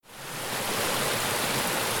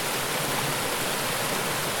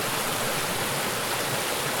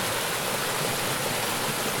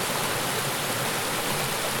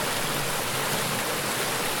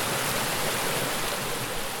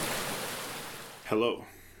Hello,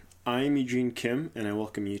 I am Eugene Kim, and I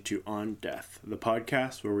welcome you to On Death, the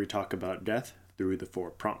podcast where we talk about death through the 4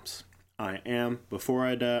 prompts. I am, before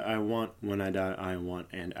I die, I want, when I die, I want,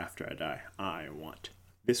 and after I die, I want.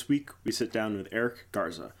 This week, we sit down with Eric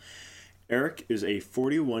Garza. Eric is a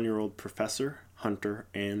 41-year-old professor, hunter,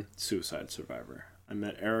 and suicide survivor. I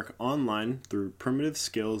met Eric online through Primitive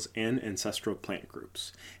Skills and Ancestral Plant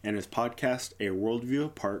Groups, and his podcast, A Worldview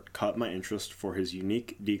Apart, caught my interest for his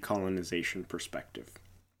unique decolonization perspective.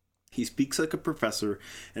 He speaks like a professor,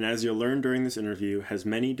 and as you'll learn during this interview, has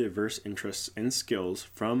many diverse interests and skills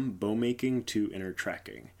from bow making to inner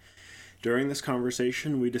tracking. During this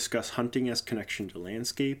conversation, we discuss hunting as connection to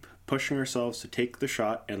landscape, pushing ourselves to take the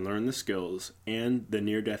shot and learn the skills, and the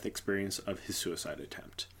near-death experience of his suicide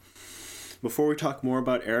attempt. Before we talk more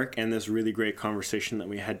about Eric and this really great conversation that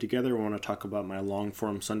we had together, I want to talk about my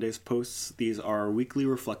long-form Sundays posts. These are weekly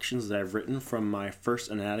reflections that I've written from my first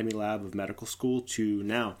anatomy lab of medical school to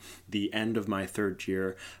now, the end of my 3rd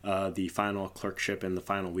year, the final clerkship and the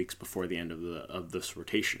final weeks before the end of this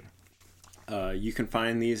rotation. You can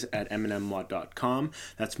find these at mnmwod.com.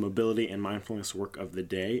 That's Mobility and Mindfulness Work of the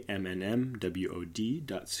Day, mnmwod.com.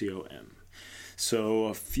 So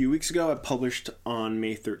a few weeks ago, I published on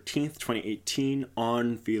May 13th, 2018,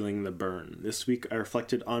 on Feeling the Burn. This week, I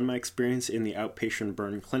reflected on my experience in the outpatient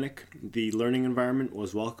burn clinic. The learning environment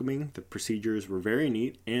was welcoming, the procedures were very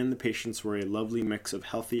neat, and the patients were a lovely mix of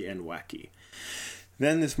healthy and wacky.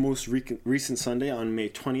 Then this most recent Sunday, on May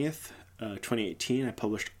 20th, 2018, I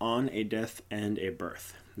published On a Death and a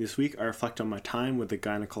Birth. This week, I reflect on my time with the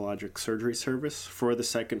gynecologic surgery service. For the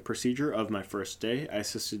second procedure of my first day, I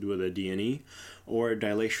assisted with a D&E, or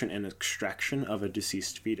dilation and extraction of a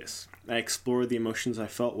deceased fetus. I explored the emotions I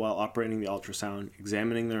felt while operating the ultrasound,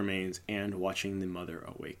 examining the remains, and watching the mother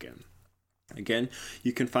awaken. Again,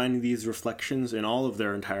 you can find these reflections in all of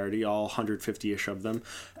their entirety, all 150-ish of them,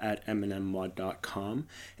 at mnmwod.com.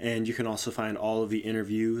 And you can also find all of the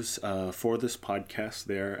interviews for this podcast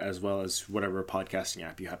there, as well as whatever podcasting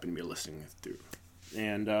app you happen to be listening through.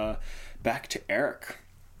 And back to Eric.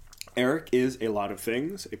 Eric is a lot of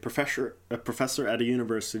things: a professor at a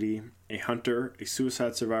university, a hunter, a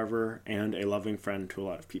suicide survivor, and a loving friend to a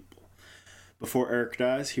lot of people. Before Eric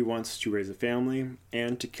dies, he wants to raise a family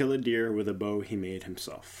and to kill a deer with a bow he made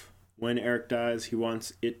himself. When Eric dies, he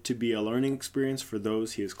wants it to be a learning experience for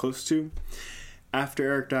those he is close to. After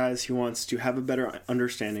Eric dies, he wants to have a better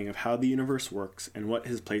understanding of how the universe works and what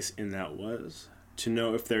his place in that was, to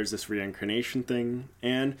know if there's this reincarnation thing,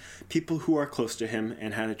 and people who are close to him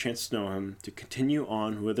and had a chance to know him to continue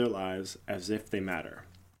on with their lives as if they matter.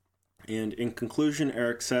 And in conclusion,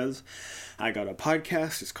 Eric says, I got a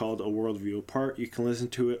podcast. It's called A Worldview Apart. You can listen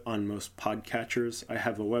to it on most podcatchers. I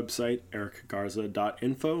have a website,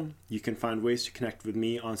 ericgarza.info. You can find ways to connect with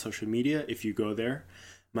me on social media if you go there.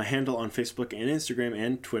 My handle on Facebook and Instagram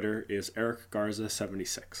and Twitter is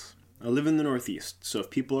ericgarza76. I live in the Northeast, so if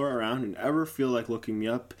people are around and ever feel like looking me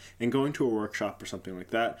up and going to a workshop or something like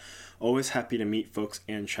that, always happy to meet folks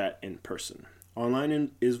and chat in person.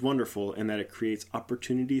 Online is wonderful in that it creates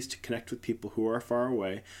opportunities to connect with people who are far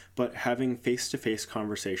away, but having face-to-face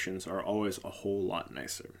conversations are always a whole lot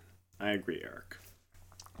nicer. I agree, Eric.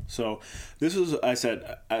 So this was, I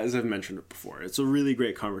said, as I've mentioned it before, it's a really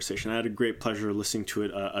great conversation. I had a great pleasure listening to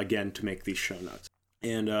it again to make these show notes.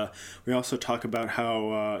 And we also talk about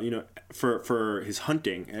how, for his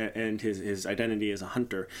hunting and his identity as a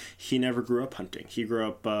hunter, he never grew up hunting. He grew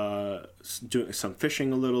up doing some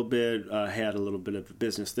fishing a little bit, had a little bit of a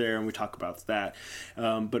business there, and we talk about that.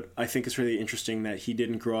 But I think it's really interesting that he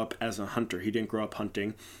didn't grow up as a hunter. He didn't grow up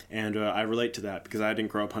hunting, and I relate to that because I didn't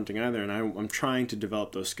grow up hunting either, and I'm trying to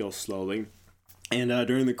develop those skills slowly. And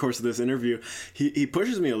during the course of this interview, he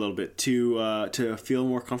pushes me a little bit to feel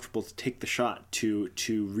more comfortable to take the shot, to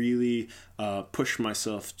really push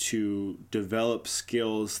myself to develop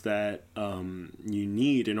skills that you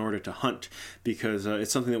need in order to hunt, because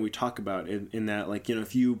it's something that we talk about in that, like,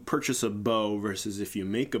 if you purchase a bow versus if you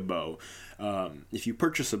make a bow. If you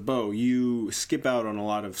purchase a bow, you skip out on a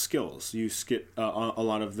lot of skills. You skip on a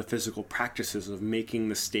lot of the physical practices of making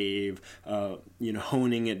the stave,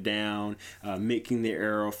 honing it down, making the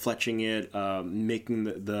arrow, fletching it, making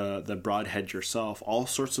the broadhead yourself. All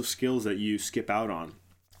sorts of skills that you skip out on.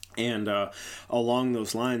 And along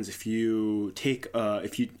those lines, if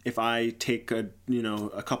I take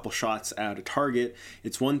a couple shots at a target,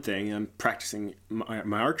 it's one thing. I'm practicing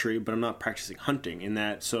my archery, but I'm not practicing hunting in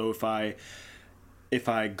that. So if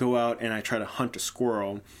I go out and I try to hunt a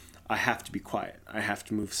squirrel, I have to be quiet. I have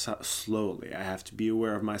to move slowly. I have to be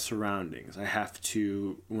aware of my surroundings. I have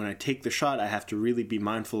to, when I take the shot, I have to really be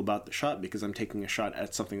mindful about the shot because I'm taking a shot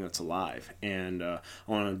at something that's alive, and I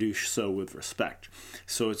want to do so with respect.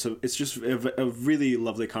 So it's just a really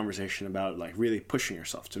lovely conversation about like really pushing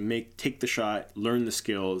yourself to take the shot, learn the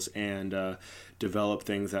skills, and develop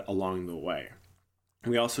things along the way.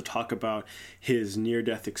 We also talk about his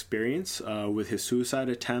near-death experience with his suicide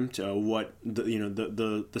attempt, what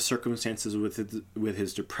the circumstances with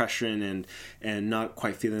his depression and not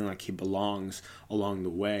quite feeling like he belongs along the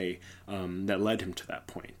way that led him to that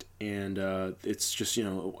point. And it's just,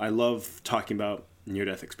 I love talking about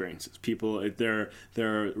near-death experiences. People, they're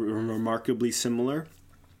remarkably similar.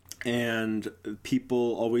 And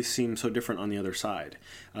people always seem so different on the other side.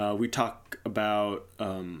 We talk about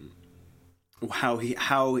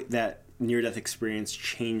how that near-death experience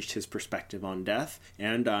changed his perspective on death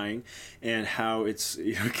and dying, and how it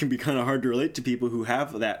can be kind of hard to relate to people who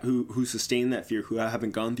have that, who sustain that fear, who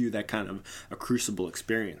haven't gone through that kind of a crucible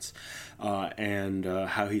experience, and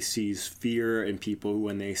how he sees fear in people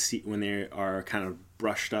when they are kind of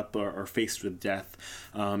brushed up or faced with death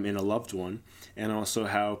in a loved one, and also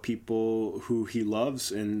how people who he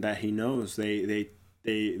loves and that he knows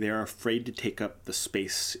they are afraid to take up the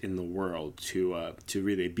space in the world to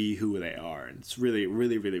really be who they are. And it's really,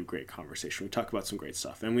 really, really great conversation. We talk about some great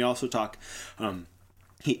stuff, and we also talk. I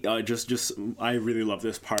really love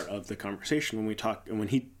this part of the conversation when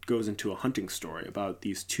he goes into a hunting story about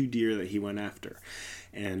these 2 deer that he went after,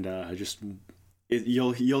 and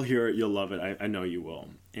you'll hear it, you'll love it. I know you will,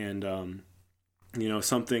 and.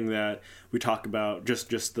 Something that we talk about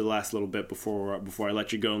just the last little bit before I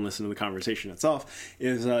let you go and listen to the conversation itself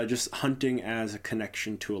is just hunting as a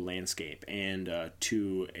connection to a landscape and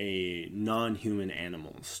to a non-human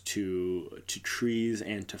animals, to trees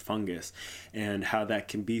and to fungus, and how that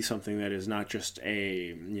can be something that is not just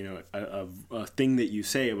a thing that you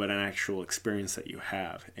say, but an actual experience that you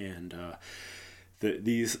have. And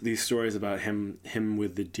these stories about him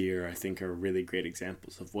with the deer, I think, are really great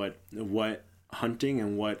examples of what hunting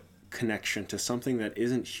and what connection to something that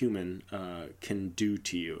isn't human can do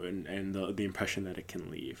to you, and the impression that it can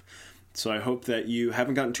leave. So I hope that you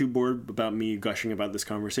haven't gotten too bored about me gushing about this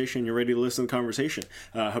conversation. You're ready to listen to the conversation.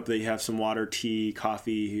 I hope that you have some water, tea,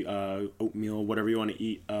 coffee, oatmeal, whatever you want to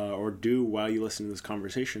eat or do while you listen to this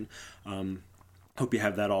conversation. Hope you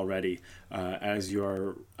have that all ready as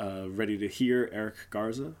you're ready to hear Eric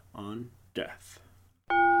Garza on death.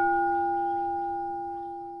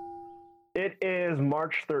 It is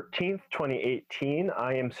March 13th, 2018.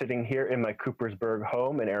 I am sitting here in my Coopersburg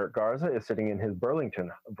home, and Eric Garza is sitting in his Burlington,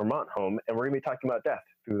 Vermont home, and we're going to be talking about death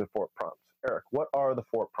through the 4 prompts. Eric, what are the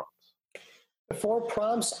 4 prompts? The 4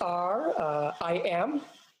 prompts are I am.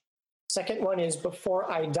 Second one is before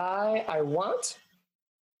I die, I want.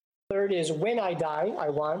 Third is when I die, I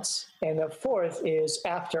want. And the 4th is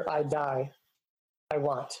after I die, I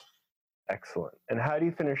want. Excellent. And how do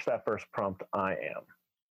you finish that first prompt, I am?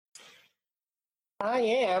 I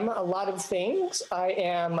am a lot of things. I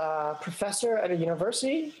am a professor at a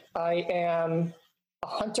university. I am a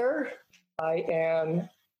hunter. I am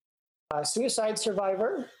a suicide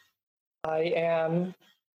survivor. I am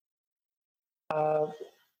a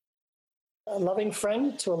loving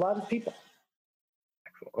friend to a lot of people.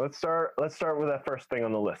 Let's start with that first thing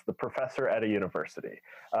on the list, the professor at a university.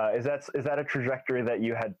 Is that a trajectory that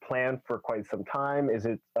you had planned for quite some time? Is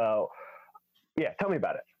it, tell me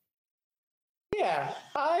about it. Yeah,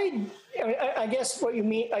 I guess what you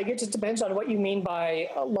mean, I guess it depends on what you mean by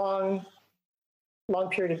a long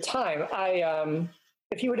period of time.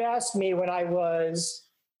 If you would ask me when I was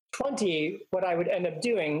 20 what I would end up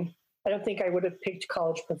doing, I don't think I would have picked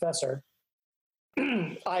college professor.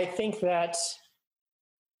 I think that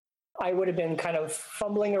I would have been kind of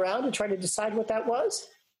fumbling around to try to decide what that was.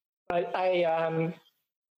 But I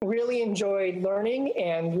really enjoyed learning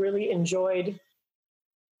and really enjoyed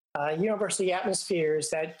university atmospheres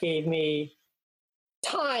that gave me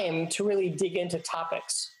time to really dig into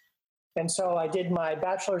topics. And so I did my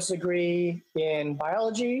bachelor's degree in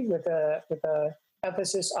biology with a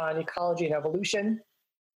emphasis on ecology and evolution.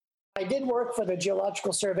 I did work for the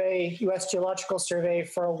Geological Survey, U.S. Geological Survey,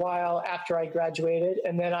 for a while after I graduated,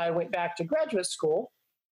 and then I went back to graduate school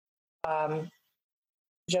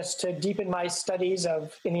just to deepen my studies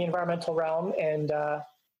in the environmental realm, and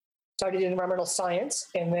studied environmental science,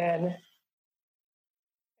 and then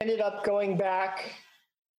ended up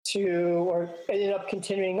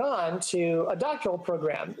continuing on to a doctoral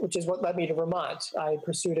program, which is what led me to Vermont. I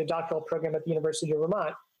pursued a doctoral program at the University of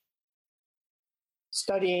Vermont.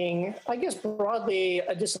 studying, I guess, broadly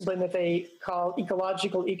a discipline that they call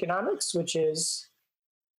ecological economics, which is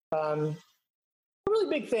a really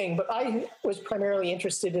big thing. But I was primarily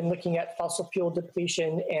interested in looking at fossil fuel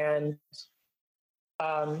depletion and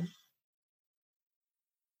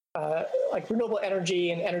like renewable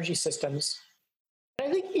energy and energy systems. And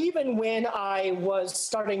I think even when I was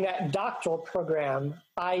starting that doctoral program,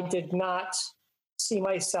 I did not see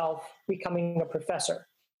myself becoming a professor.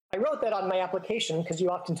 I wrote that on my application because you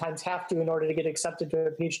oftentimes have to in order to get accepted to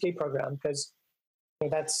a PhD program, because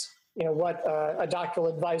that's what a doctoral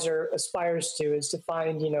advisor aspires to, is to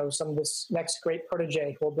find some of this next great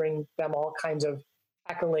protege who will bring them all kinds of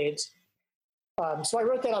accolades. So I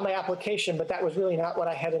wrote that on my application, but that was really not what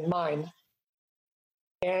I had in mind.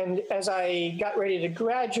 And as I got ready to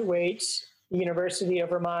graduate, the University of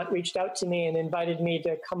Vermont reached out to me and invited me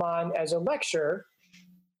to come on as a lecturer.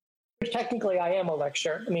 Which technically I am a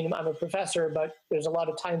lecturer. I mean, I'm a professor, but there's a lot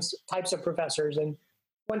of types of professors, and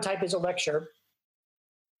one type is a lecturer.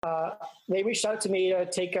 They reached out to me to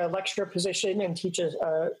take a lecturer position and teach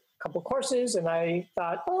a couple courses, and I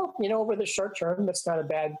thought, over the short term, that's not a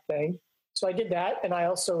bad thing. So I did that, and I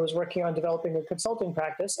also was working on developing a consulting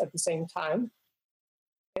practice at the same time.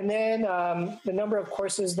 And then the number of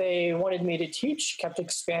courses they wanted me to teach kept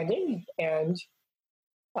expanding, and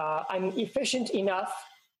I'm efficient enough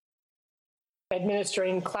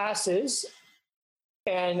administering classes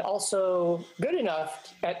and also good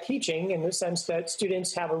enough at teaching in the sense that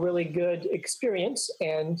students have a really good experience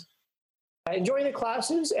and enjoy the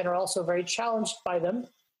classes and are also very challenged by them,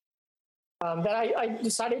 that I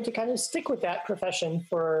decided to kind of stick with that profession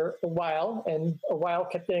for a while, and a while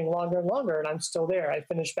kept getting longer and longer, and I'm still there. I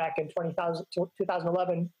finished back in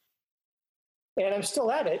 2011, and I'm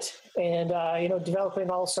still at it, and developing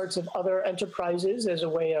all sorts of other enterprises as a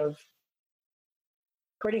way of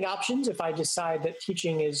creating options if I decide that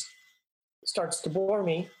teaching starts to bore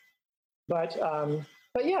me. But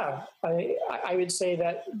yeah, I would say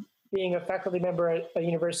that being a faculty member at a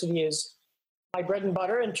university is my bread and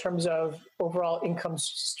butter in terms of overall income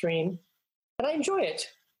stream, and I enjoy it.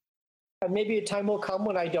 And maybe a time will come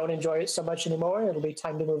when I don't enjoy it so much anymore. It'll be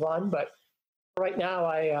time to move on. But right now,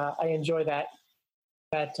 I enjoy that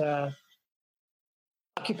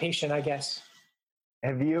occupation, I guess.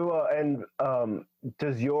 Have you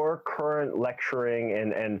does your current lecturing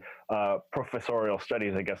and professorial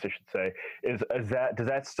studies, I guess I should say, does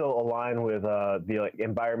that still align with the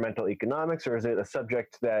environmental economics, or is it a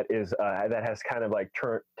subject that that has kind of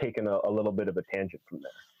taken a little bit of a tangent from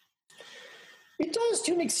there? It does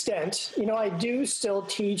to an extent. I do still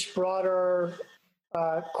teach broader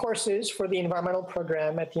courses for the environmental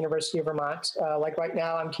program at the University of Vermont. Like right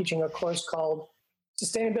now, I'm teaching a course called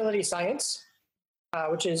Sustainability Science,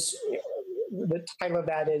 which is, the title of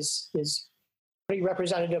that is pretty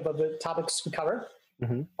representative of the topics we cover.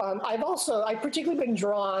 Mm-hmm. I've particularly been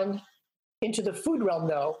drawn into the food realm,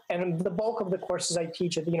 though, and the bulk of the courses I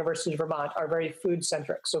teach at the University of Vermont are very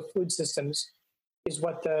food-centric. So food systems is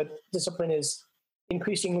what the discipline is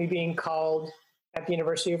increasingly being called at the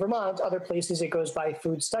University of Vermont. Other places it goes by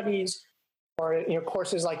food studies, or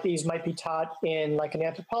courses like these might be taught in like an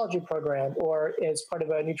anthropology program or as part of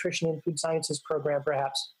a nutrition and food sciences program,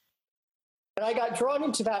 perhaps. And I got drawn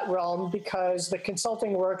into that realm because the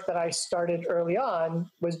consulting work that I started early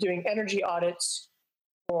on was doing energy audits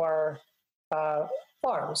for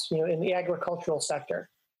farms, in the agricultural sector.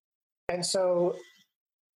 And so,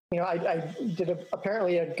 I did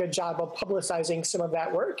apparently a good job of publicizing some of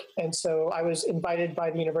that work. And so I was invited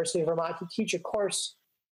by the University of Vermont to teach a course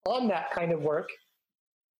on that kind of work,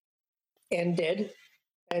 and did.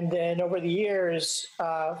 And then over the years,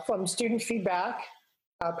 from student feedback,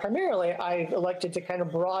 primarily, I've elected to kind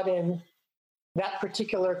of broaden that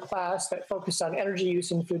particular class that focused on energy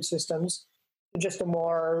use in food systems to just a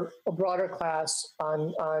broader class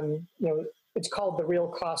on it's called The Real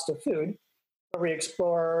Cost of Food, where we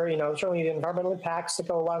explore, certainly the environmental impacts that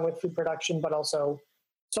go along with food production, but also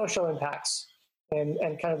social impacts and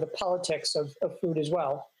kind of the politics of food as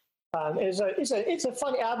well. It's a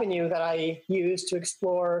fun avenue that I use to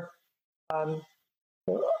explore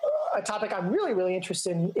a topic I'm really, really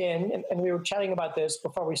interested in, and we were chatting about this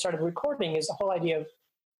before we started recording, is the whole idea of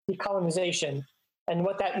decolonization and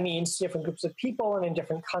what that means to different groups of people and in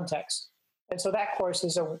different contexts. And so that course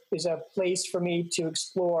is a place for me to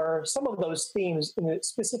explore some of those themes,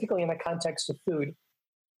 specifically in the context of food.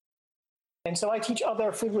 And so I teach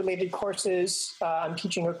other food-related courses. I'm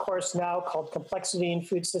teaching a course now called Complexity in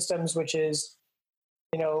Food Systems, which is,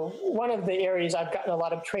 one of the areas I've gotten a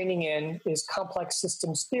lot of training in is complex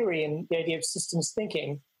systems theory and the idea of systems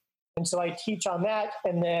thinking. And so I teach on that,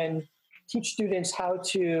 and then teach students how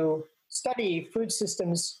to study food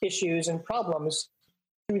systems issues and problems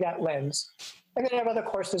through that lens. And then I have other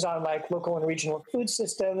courses on like local and regional food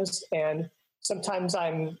systems, and sometimes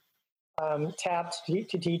I'm tapped to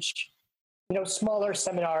teach, smaller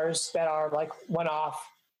seminars that are like one-off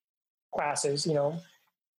classes,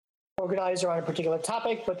 organized around a particular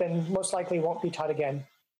topic, but then most likely won't be taught again.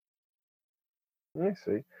 I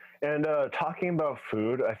see. And talking about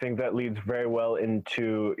food, I think that leads very well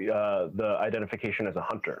into the identification as a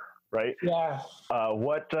hunter, right? Yeah.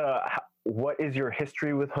 What is your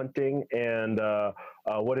history with hunting, and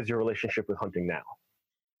what is your relationship with hunting now?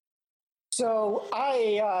 So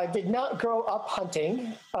I did not grow up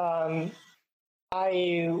hunting.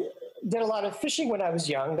 I did a lot of fishing when I was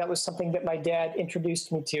young. That was something that my dad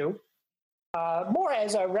introduced me to, more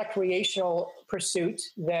as a recreational pursuit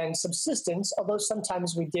than subsistence, although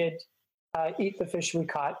sometimes we did eat the fish we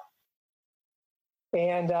caught.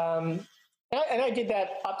 And I did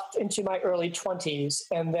that up into my early 20s.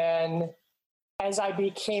 And then as I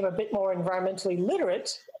became a bit more environmentally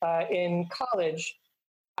literate in college,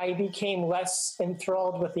 I became less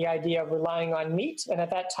enthralled with the idea of relying on meat. And at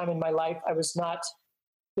that time in my life, I was not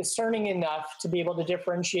discerning enough to be able to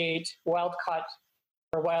differentiate wild caught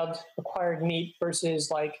or wild acquired meat versus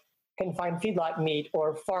like confined feedlot meat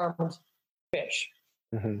or farmed fish.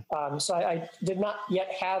 Mm-hmm. So I did not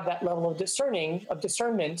yet have that level of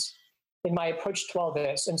discernment in my approach to all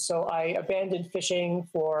this. And so I abandoned fishing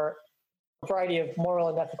for a variety of moral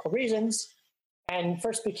and ethical reasons, and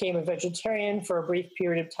first became a vegetarian for a brief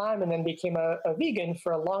period of time, and then became a vegan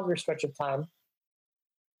for a longer stretch of time.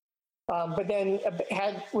 But then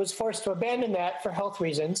was forced to abandon that for health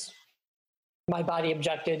reasons. My body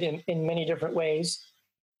objected in many different ways.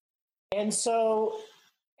 And so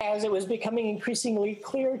as it was becoming increasingly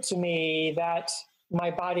clear to me that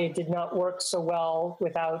my body did not work so well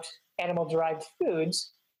without animal-derived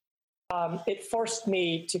foods, it forced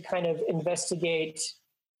me to kind of investigate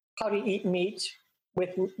how to eat meat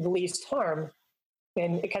with the least harm.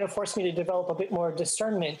 And it kind of forced me to develop a bit more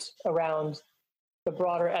discernment around the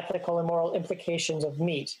broader ethical and moral implications of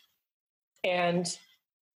meat. And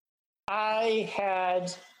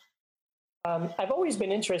I've always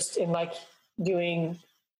been interested in like doing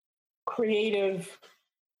creative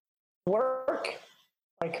work,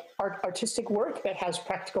 like artistic work that has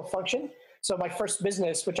practical function. So my first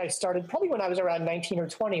business, which I started probably when I was around 19 or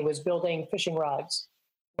 20, was building fishing rods.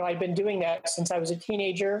 I'd been doing that since I was a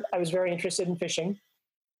teenager. I was very interested in fishing,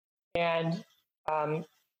 and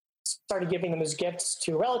started giving them as gifts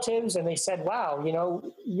to relatives. And they said, wow,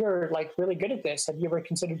 you're like really good at this. Have you ever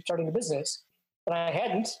considered starting a business? And I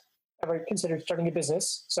hadn't ever considered starting a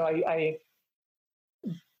business. So I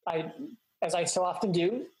as I so often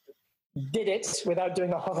do, did it without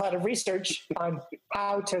doing a whole lot of research on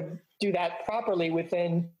how to do that properly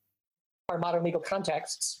within our modern legal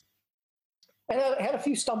contexts. And I had a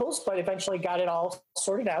few stumbles, but eventually got it all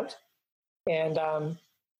sorted out, and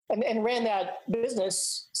ran that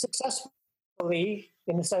business successfully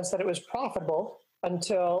in the sense that it was profitable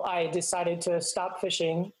until I decided to stop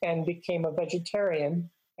fishing and became a vegetarian,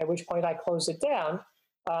 at which point I closed it down.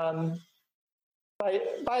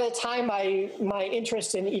 But by the time my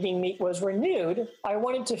interest in eating meat was renewed, I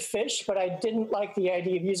wanted to fish, but I didn't like the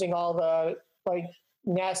idea of using all the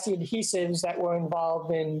nasty adhesives that were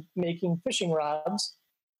involved in making fishing rods.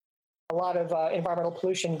 A lot of environmental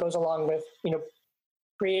pollution goes along with,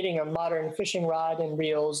 creating a modern fishing rod and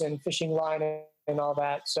reels and fishing line and all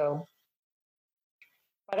that. So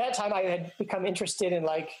by that time I had become interested in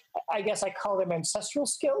I guess I call them ancestral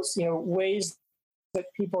skills, ways that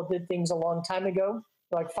people did things a long time ago,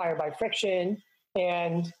 like fire by friction.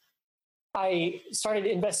 And I started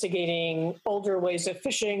investigating older ways of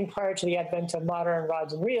fishing prior to the advent of modern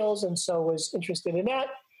rods and reels, and so was interested in that.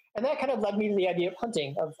 And that kind of led me to the idea of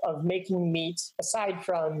hunting, of making meat aside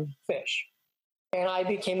from fish. And I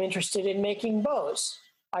became interested in making bows.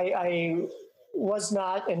 I was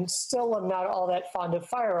not, and still am not, all that fond of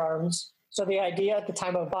firearms. So the idea at the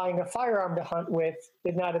time of buying a firearm to hunt with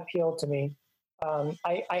did not appeal to me.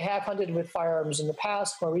 I have hunted with firearms in the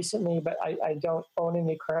past, more recently, but I don't own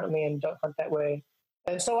any currently and don't hunt that way.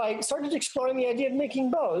 And so I started exploring the idea of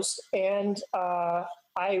making bows, and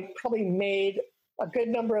I probably made a good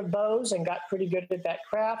number of bows and got pretty good at that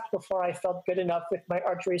craft before I felt good enough with my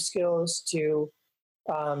archery skills to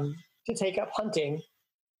take up hunting.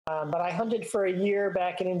 But I hunted for a year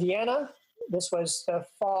back in Indiana. This was the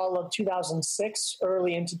fall of 2006,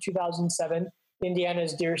 early into 2007.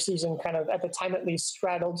 Indiana's deer season kind of, at the time at least,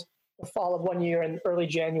 straddled the fall of one year and early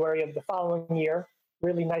January of the following year.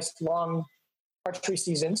 Really nice long archery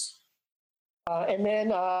seasons. And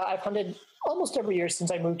then I've hunted almost every year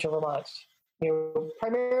since I moved to Vermont.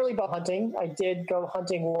 Primarily bow hunting. I did go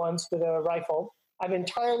hunting once with a rifle. I'm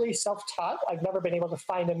entirely self-taught. I've never been able to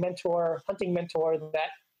find a hunting mentor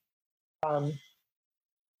that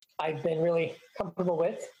I've been really comfortable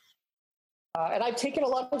with. And I've taken a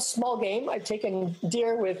lot of small game. I've taken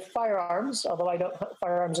deer with firearms, although I don't hunt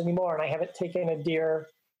firearms anymore, and I haven't taken a deer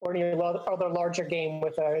or any other larger game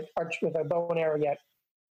with a bow and arrow yet.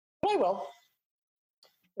 But I will.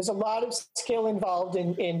 There's a lot of skill involved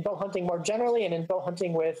in bow hunting more generally, and in bow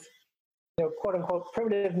hunting with, quote unquote,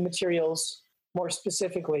 primitive materials more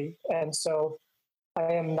specifically. And so I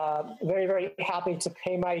am very, very happy to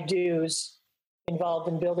pay my dues involved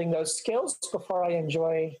in building those skills before I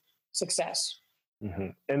enjoy success. Mm-hmm.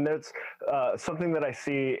 And that's something that I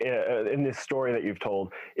see in this story that you've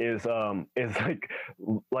told is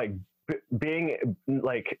like being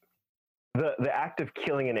like the act of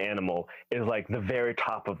killing an animal is like the very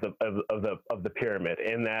top of the pyramid,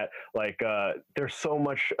 in that like there's so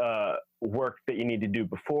much work that you need to do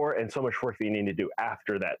before and so much work that you need to do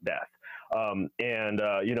after that death.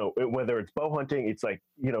 Whether it's bow hunting, it's like,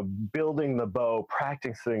 building the bow,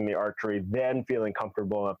 practicing the archery, then feeling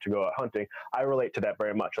comfortable enough to go out hunting. I relate to that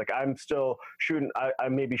very much. Like I'm still shooting, I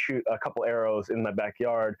maybe shoot a couple arrows in my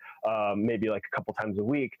backyard, maybe like a couple times a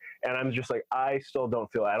week. And I'm just like, I still don't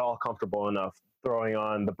feel at all comfortable enough throwing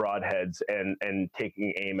on the broadheads and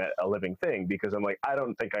taking aim at a living thing, because I'm like, I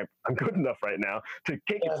don't think I'm good enough right now to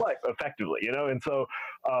take its life effectively, And so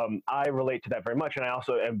I relate to that very much, and I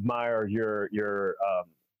also admire your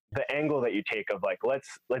the angle that you take of like,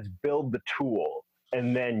 let's build the tool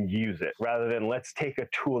and then use it, rather than let's take a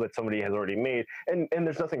tool that somebody has already made. And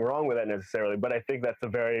there's nothing wrong with that necessarily, but I think that's a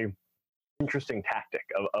very interesting tactic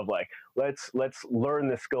of like, let's learn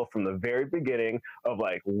this skill from the very beginning of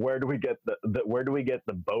like, where do we get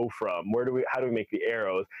the bow from, how do we make the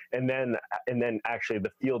arrows, and then actually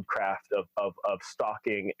the field craft of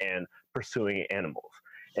stalking and pursuing animals.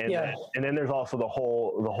 And then there's also the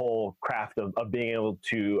whole craft of being able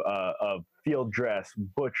to field dress,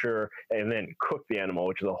 butcher, and then cook the animal,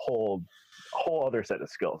 which is a whole other set of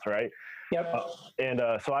skills, right? Yep.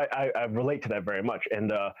 So I relate to that very much.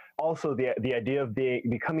 And also the idea of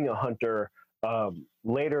becoming a hunter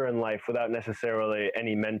later in life without necessarily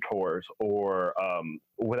any mentors, or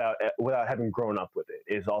without having grown up with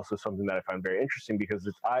it, is also something that I find very interesting, because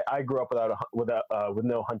I grew up with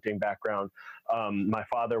no hunting background. My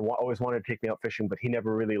father always wanted to take me out fishing, but he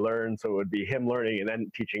never really learned, so it would be him learning and then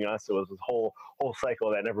teaching us. So it was this whole cycle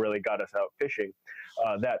that never really got us out fishing.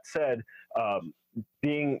 That said,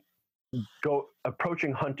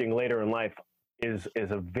 approaching hunting later in life is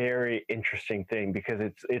a very interesting thing, because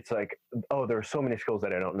it's like, oh, there are so many skills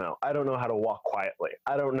that I don't know. I don't know how to walk quietly.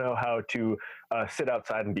 I don't know how to sit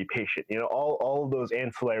outside and be patient. All of those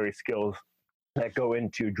ancillary skills that go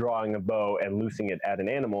into drawing a bow and loosing it at an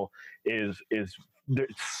animal is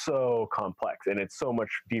so complex, and it's so much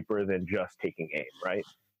deeper than just taking aim, right?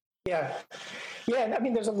 Yeah. I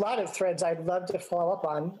mean, there's a lot of threads I'd love to follow up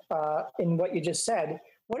on in what you just said.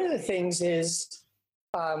 One of the things is,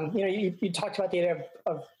 you talked about the idea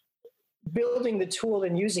of building the tool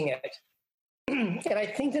and using it. And I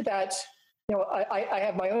think that, I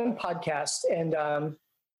have my own podcast, and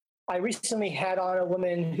I recently had on a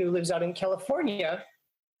woman who lives out in California,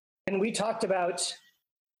 and we talked about,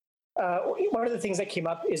 one of the things that came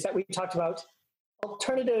up is that we talked about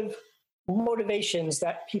alternative motivations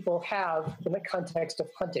that people have in the context of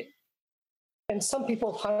hunting. And some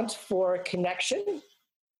people hunt for connection,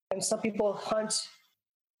 and some people hunt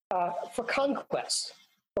for conquest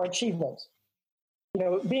or achievement.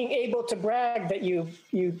 Being able to brag that you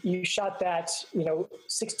shot that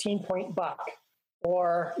 16-point buck,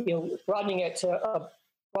 or broadening it to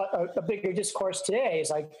a bigger discourse today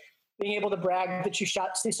is like being able to brag that you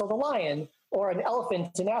shot Cecil the lion or an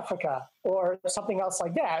elephant in Africa or something else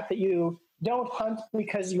like that. That you don't hunt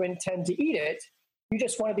because you intend to eat it. You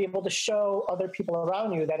just want to be able to show other people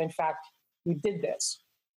around you that in fact you did this.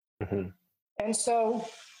 Mm-hmm. And so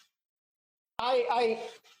I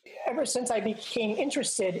ever since I became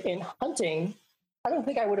interested in hunting, I don't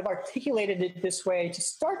think I would have articulated it this way to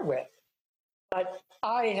start with, but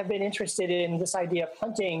I have been interested in this idea of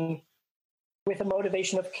hunting with a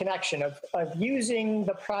motivation of connection, of using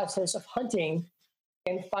the process of hunting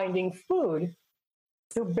and finding food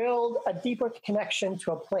to build a deeper connection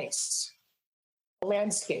to a place, a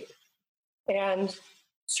landscape. And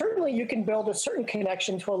certainly you can build a certain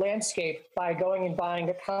connection to a landscape by going and buying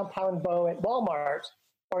a compound bow at Walmart,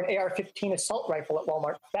 or an AR-15 assault rifle at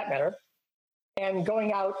Walmart, for that matter, and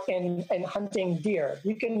going out and hunting deer.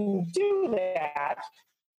 You can do that,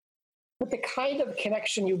 But the kind of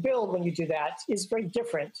connection you build when you do that is very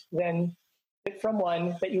different than from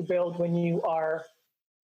one that you build when you are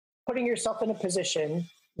putting yourself in a position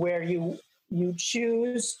where you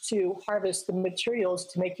choose to harvest the materials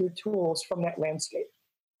to make your tools from that landscape.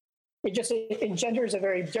 It just engenders a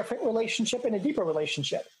very different relationship and a deeper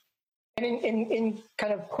relationship. And in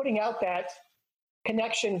kind of putting out that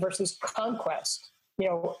connection versus conquest,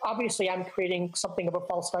 obviously I'm creating something of a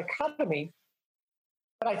false dichotomy,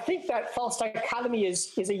 but I think that false dichotomy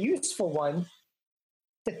is a useful one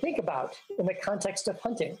to think about in the context of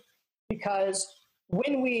hunting, because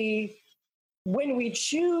when we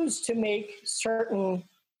choose to make certain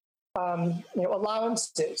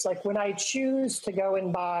allowances, like when I choose to go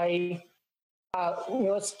and buy,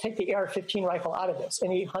 let's take the AR-15 rifle out of this,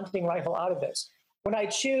 any hunting rifle out of this. When I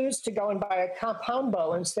choose to go and buy a compound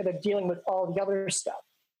bow instead of dealing with all the other stuff,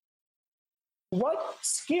 what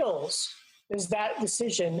skills does that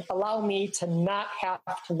decision allow me to not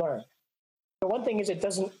have to learn? The one thing is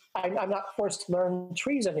I'm not forced to learn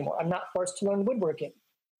trees anymore. I'm not forced to learn woodworking.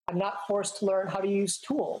 I'm not forced to learn how to use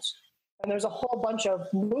tools. And there's a whole bunch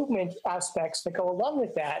of movement aspects that go along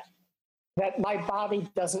with that my body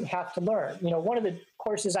doesn't have to learn. One of the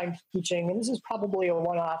courses I'm teaching, and this is probably a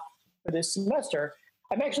one-off for this semester,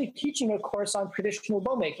 I'm actually teaching a course on traditional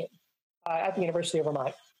bow making at the University of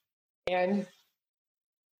Vermont. And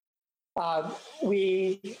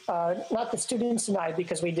we, not the students and I,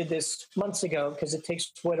 because we did this months ago, because it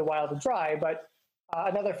takes wood a while to dry, but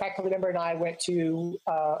another faculty member and I went to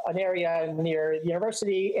an area near the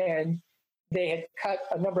university, and they had cut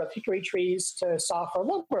a number of hickory trees to saw for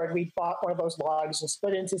lumber, and we bought one of those logs and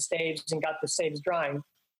split it into staves and got the staves drying.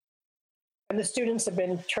 And the students have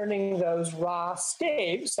been turning those raw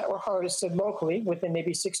staves that were harvested locally within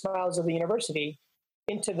maybe 6 miles of the university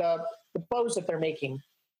into the bows that they're making.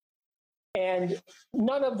 And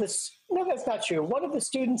no, that's not true. One of the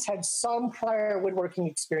students had some prior woodworking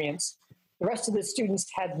experience. The rest of the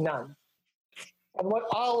students had none. And what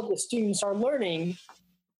all of the students are learning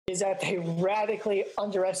is that they radically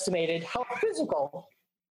underestimated how physical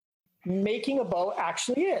making a bow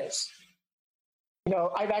actually is.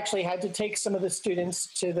 I've actually had to take some of the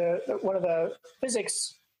students to one of the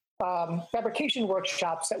physics fabrication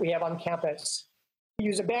workshops that we have on campus to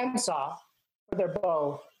use a bandsaw for their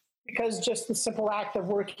bow, because just the simple act of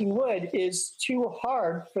working wood is too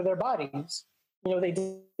hard for their bodies.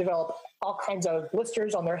 They develop all kinds of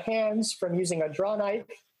blisters on their hands from using a draw knife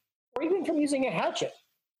or even from using a hatchet.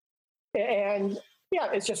 And yeah,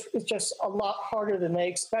 it's just a lot harder than they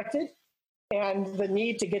expected. And the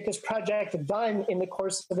need to get this project done in the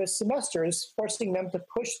course of a semester is forcing them to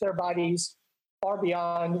push their bodies far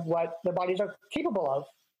beyond what their bodies are capable of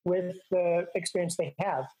with the experience they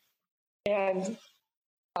have. And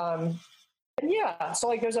yeah,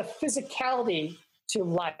 so there's a physicality to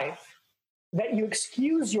life that you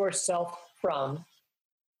excuse yourself from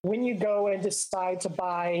when you go and decide to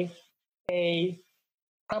buy a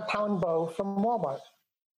compound bow from Walmart.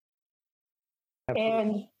 Absolutely.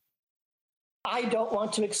 And I don't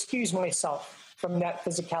want to excuse myself from that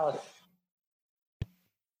physicality.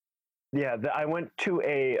 Yeah, I went to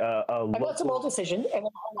a I got some old decision.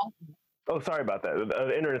 Oh, sorry about that.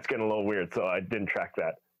 The internet's getting a little weird, so I didn't track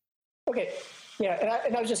that. Okay, yeah,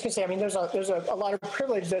 and I was just going to say, there's a lot of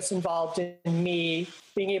privilege that's involved in me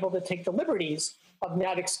being able to take the liberties of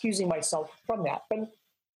not excusing myself from that. But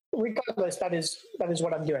regardless, that is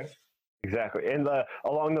what I'm doing. Exactly. And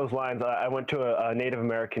along those lines, I went to a Native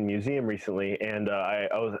American museum recently, and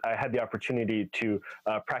I had the opportunity to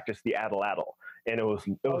practice the atlatl, and it was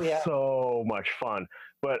so much fun.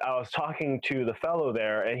 But I was talking to the fellow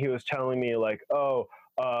there, and he was telling me like,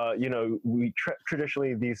 we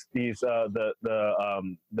traditionally the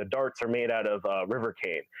darts are made out of river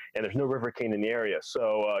cane, and there's no river cane in the area,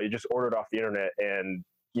 so you just order it off the internet and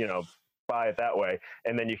buy it that way,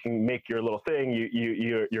 and then you can make your little thing.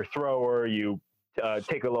 Your thrower, you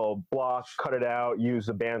take a little block, cut it out, use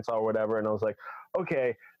a bandsaw or whatever. And I was like,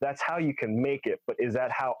 okay, that's how you can make it, but is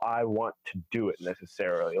that how I want to do it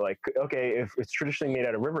necessarily? Like, okay, if it's traditionally made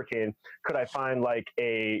out of river cane, could I find like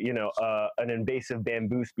an invasive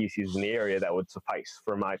bamboo species in the area that would suffice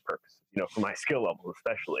for my purposes, for my skill level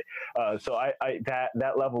especially? So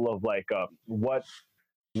that level of like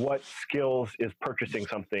what skills is purchasing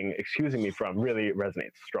something excusing me from really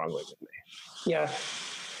resonates strongly with me. Yeah.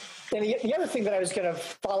 And the other thing that I was going to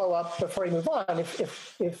follow up before we move on,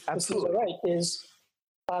 if this is all right, is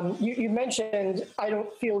you mentioned I don't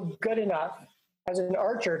feel good enough as an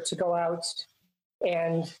archer to go out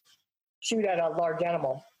and shoot at a large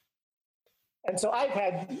animal. And so I've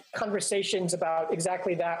had conversations about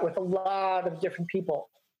exactly that with a lot of different people.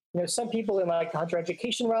 some people in like the hunter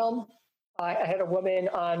education realm. I had a woman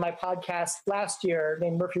on my podcast last year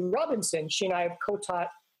named Murphy Robinson. She and I have co-taught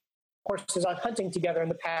courses on hunting together in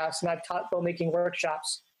the past, and I've taught bow making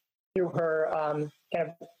workshops through her kind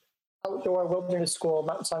of outdoor wilderness school,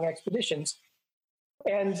 Mountain Song Expeditions.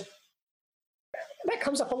 And that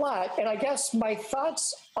comes up a lot. And I guess my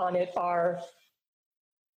thoughts on it are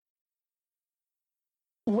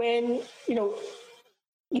when, you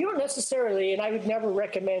don't necessarily, and I would never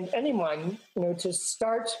recommend anyone, to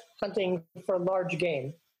start hunting for large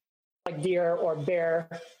game, like deer or bear,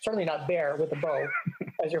 certainly not bear with a bow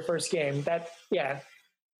as your first game.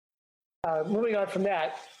 Moving on from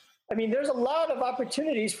that, I mean, there's a lot of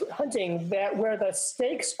opportunities for hunting where the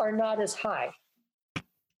stakes are not as high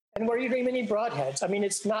and where you bring many broadheads. I mean,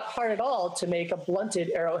 it's not hard at all to make a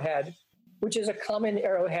blunted arrowhead, which is a common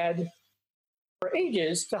arrowhead for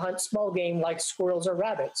ages to hunt small game like squirrels or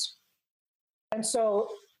rabbits. And so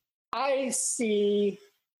I see,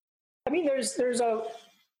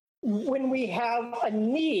 when we have a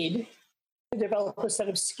need to develop a set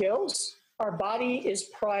of skills, our body is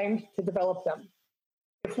primed to develop them.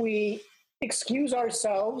 If we excuse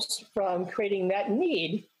ourselves from creating that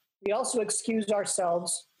need, we also excuse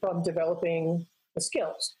ourselves from developing the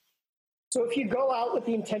skills. So if you go out with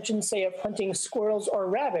the intention, say, of hunting squirrels or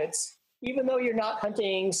rabbits, even though you're not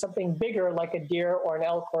hunting something bigger like a deer or an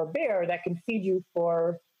elk or a bear that can feed you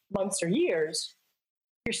for months or years,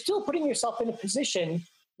 you're still putting yourself in a position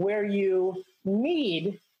where you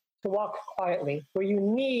need to walk quietly, where you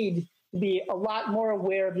need to be a lot more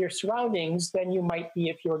aware of your surroundings than you might be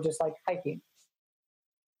if you were just like hiking.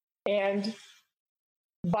 And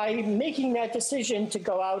by making that decision to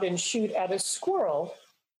go out and shoot at a squirrel,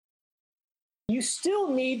 you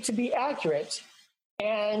still need to be accurate.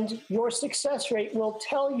 And your success rate will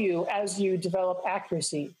tell you as you develop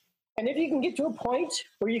accuracy. And if you can get to a point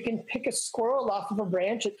where you can pick a squirrel off of a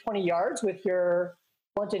branch at 20 yards with your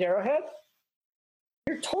blunted arrowhead,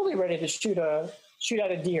 you're totally ready to shoot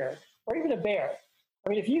at a deer or even a bear. I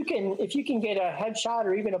mean, if you can get a headshot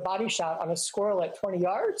or even a body shot on a squirrel at 20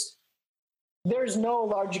 yards, there's no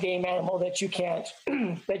large game animal that you can't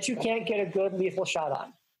get a good lethal shot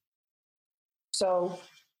on. So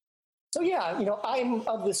yeah, I'm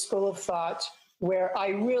of the school of thought where I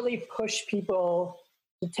really push people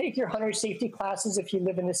to take your hunter safety classes if you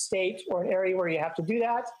live in a state or an area where you have to do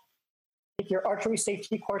that. Take your archery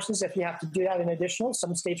safety courses if you have to do that in additional.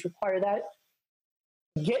 Some states require that.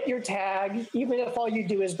 Get your tag, even if all you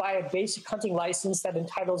do is buy a basic hunting license that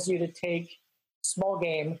entitles you to take small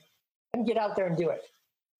game, and get out there and do it.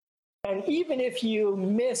 And even if you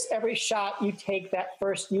miss every shot you take that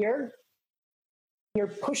first year, you're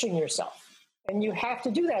pushing yourself. And you have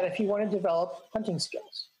to do that if you want to develop hunting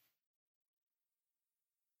skills.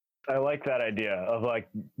 I like that idea of like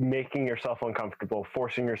making yourself uncomfortable,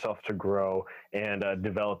 forcing yourself to grow, and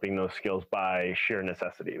developing those skills by sheer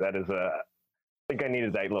necessity. That is I think I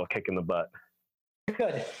needed that little kick in the butt.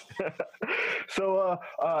 Good. So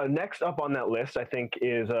next up on that list, I think,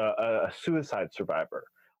 is a suicide survivor.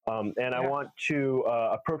 And I want to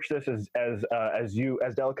approach this as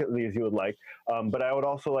delicately as you would like, but I would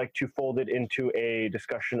also like to fold it into a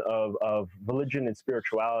discussion of religion and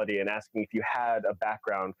spirituality, and asking if you had a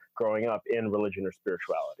background growing up in religion or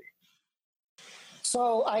spirituality.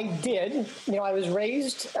 So I did. I was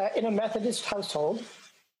raised in a Methodist household.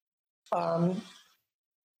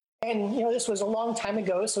 And, this was a long time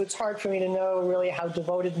ago, so it's hard for me to know really how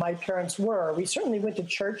devoted my parents were. We certainly went to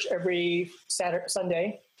church every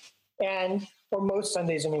Sunday, or most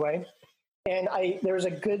Sundays anyway. And there was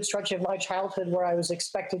a good stretch of my childhood where I was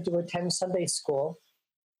expected to attend Sunday school.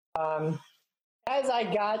 As I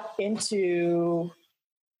got into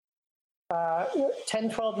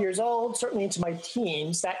 10, 12 years old, certainly into my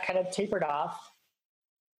teens, that kind of tapered off.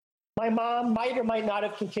 My mom might or might not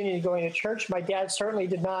have continued going to church. My dad certainly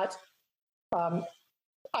did not.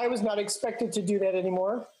 I was not expected to do that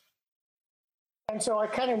anymore. And so I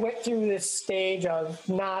kind of went through this stage of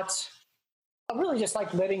really just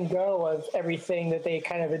like letting go of everything that they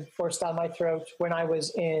kind of had forced down my throat when I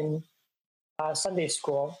was in Sunday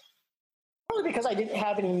school, probably because I didn't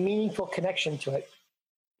have any meaningful connection to it.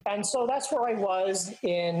 And so that's where I was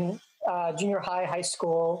in junior high, high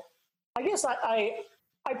school. I guess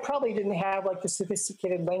I probably didn't have like the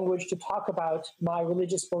sophisticated language to talk about my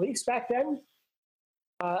religious beliefs back then.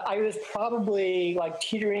 I was probably like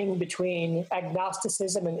teetering between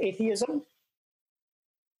agnosticism and atheism.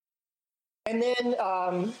 And then,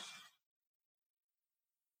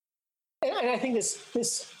 and I think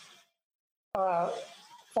this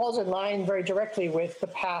falls in line very directly with the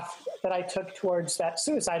path that I took towards that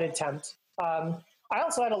suicide attempt.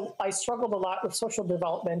 I struggled a lot with social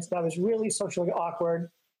development, and I was really socially awkward.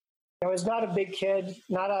 I was not a big kid,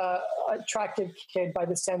 not a attractive kid by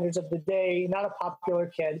the standards of the day, not a popular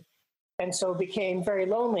kid, and so became very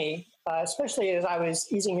lonely, especially as I was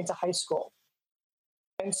easing into high school.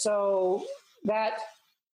 And so that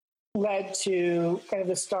led to kind of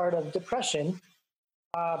the start of depression,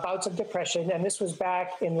 bouts of depression. And this was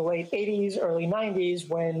back in the late 80s, early 90s,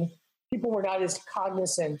 when people were not as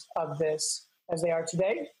cognizant of this as they are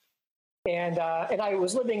today. And I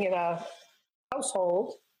was living in a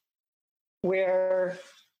household where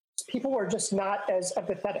people were just not as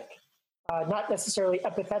empathetic, not necessarily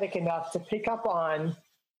empathetic enough to pick up on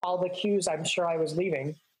all the cues I'm sure I was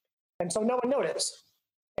leaving. And so no one noticed.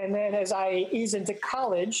 And then as I eased into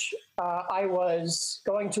college, I was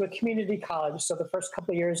going to a community college. So the first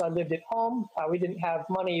couple of years I lived at home. We didn't have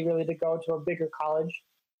money really to go to a bigger college,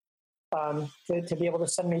 to be able to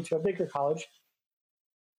send me to a bigger college.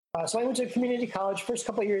 So I went to a community college. First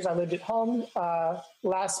couple of years I lived at home.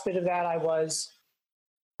 Last bit of that I was,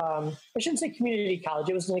 I shouldn't say community college.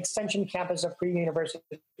 It was an extension campus of Purdue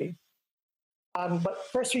University. But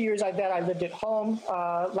first few years I lived at home.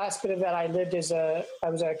 Last bit of that I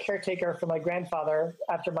was a caretaker for my grandfather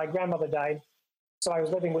after my grandmother died. So I was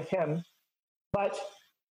living with him. But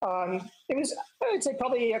it was, I would say,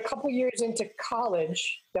 probably a couple years into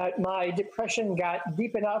college that my depression got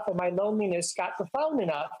deep enough and my loneliness got profound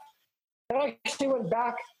enough that I actually went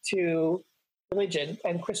back to religion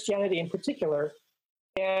and Christianity in particular,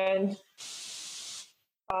 and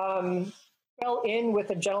fell in with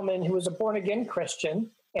a gentleman who was a born-again Christian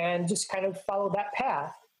and just kind of followed that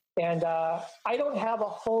path. And I don't have a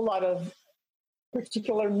whole lot of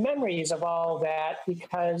particular memories of all that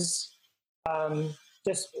because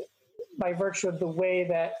just by virtue of the way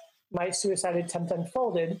that my suicide attempt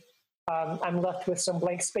unfolded, I'm left with some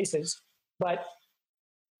blank spaces. But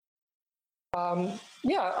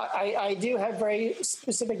I do have very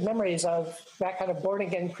specific memories of that kind of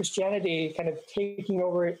born-again Christianity kind of taking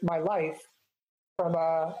over my life from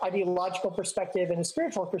an ideological perspective and a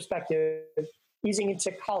spiritual perspective, easing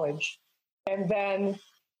into college. And then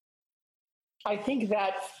I think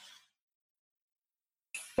that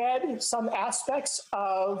fed some aspects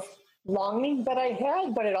of longing that I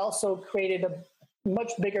had, but it also created a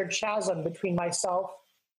much bigger chasm between myself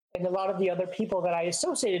and a lot of the other people that I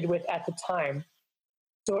associated with at the time.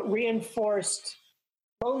 So it reinforced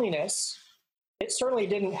loneliness. It certainly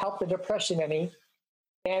didn't help the depression any.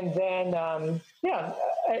 And then,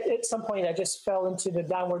 at some point I just fell into the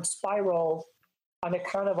downward spiral on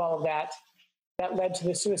account of all of that led to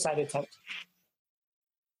the suicide attempt.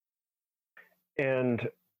 And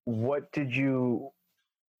what did you,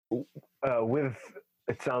 with,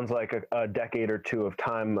 it sounds like a decade or two of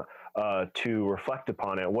time to reflect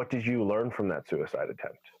upon it, what did you learn from that suicide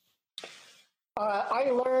attempt?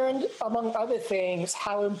 I learned, among other things,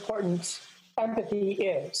 how important empathy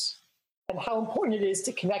is and how important it is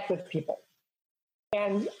to connect with people.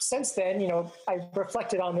 And since then, I've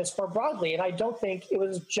reflected on this more broadly, and I don't think it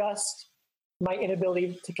was just my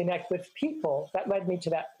inability to connect with people that led me to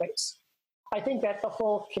that place. I think that the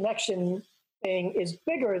whole connection thing is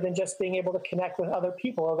bigger than just being able to connect with other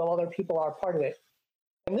people, although other people are part of it.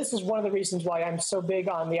 And this is one of the reasons why I'm so big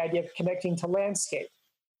on the idea of connecting to landscape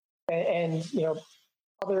and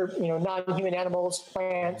other, non-human animals,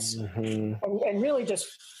 plants, and really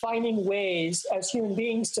just finding ways as human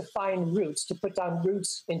beings to find roots, to put down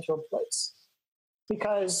roots into a place.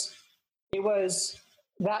 Because it was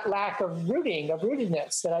that lack of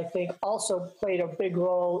rootedness that I think also played a big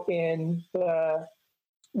role in the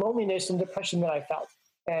loneliness and depression that I felt.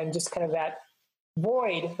 And just kind of that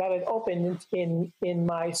void that had opened in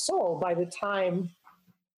my soul by the time,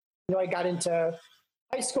 I got into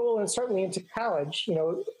high school and certainly into college,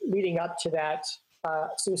 leading up to that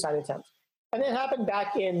suicide attempt. And it happened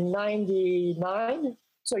back in 99.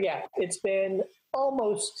 So yeah, it's been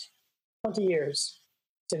almost 20 years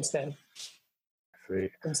since then.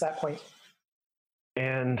 Sweet. Since that point.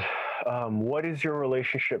 And what is your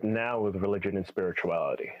relationship now with religion and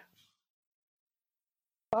spirituality?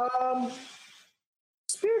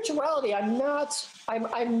 Spirituality,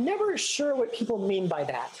 I'm never sure what people mean by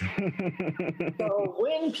that. So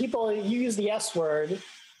when people use the S word,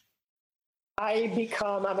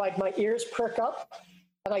 I'm like, my ears perk up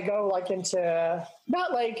and I go like into,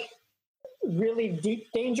 not like really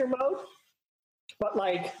deep danger mode, but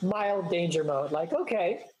like mild danger mode. Like,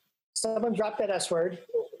 okay, someone dropped that S word.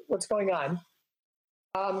 What's going on?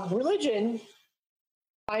 Religion,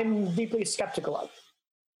 I'm deeply skeptical of.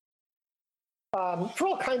 For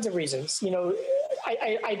all kinds of reasons.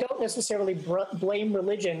 I don't necessarily blame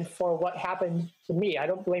religion for what happened to me. I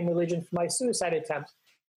don't blame religion for my suicide attempt,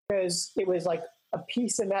 because it was like a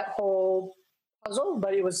piece in that whole puzzle,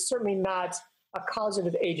 but it was certainly not a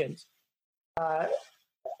causative agent, at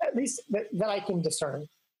least that I can discern.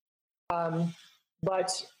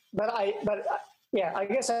 Yeah, I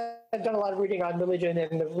guess I've done a lot of reading on religion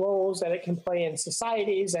and the roles that it can play in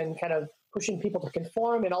societies and kind of pushing people to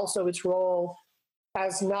conform, and also its role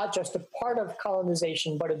as not just a part of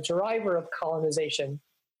colonization, but a driver of colonization,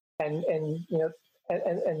 and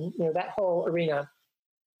that whole arena.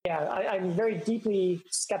 Yeah, I'm very deeply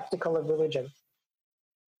skeptical of religion.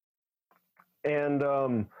 And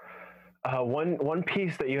one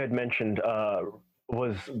piece that you had mentioned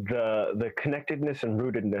was the connectedness and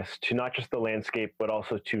rootedness to not just the landscape, but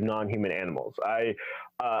also to non-human animals.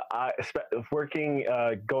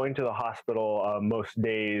 Going to the hospital most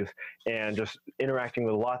days and just interacting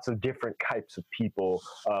with lots of different types of people,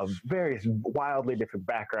 various wildly different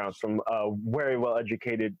backgrounds, from very well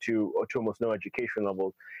educated to almost no education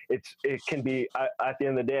levels. It can be, at the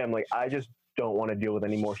end of the day, I'm like, I just don't want to deal with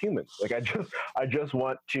any more humans. Like I just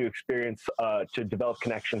want to experience, to develop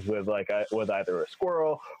connections with with either a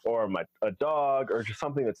squirrel or a dog, or just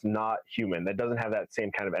something that's not human, that doesn't have that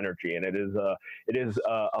same kind of energy. And it is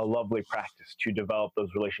a lovely practice to develop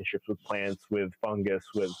those relationships with plants, with fungus,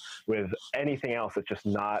 with anything else that's just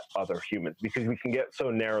not other humans, because we can get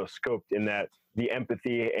so narrow scoped in that the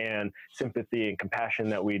empathy and sympathy and compassion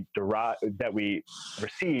that we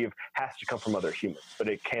receive has to come from other humans, but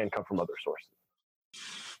it can come from other sources.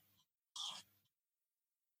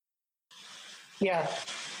 Yeah,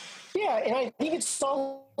 and I think it's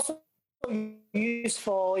also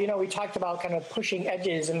useful. We talked about kind of pushing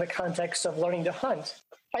edges in the context of learning to hunt.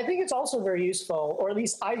 I think it's also very useful, or at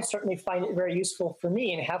least I certainly find it very useful for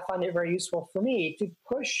me, and have found it very useful for me, to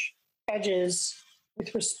push edges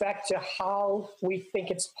with respect to how we think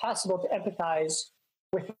it's possible to empathize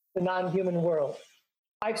with the non-human world.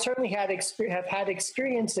 I've certainly have had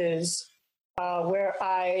experiences where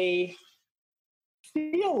I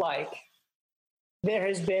feel like there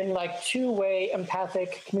has been like two-way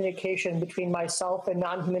empathic communication between myself and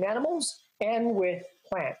non-human animals and with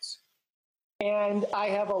plants. And I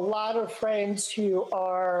have a lot of friends who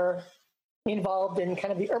are involved in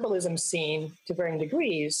kind of the herbalism scene to varying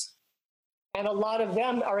degrees. And a lot of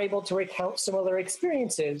them are able to recount similar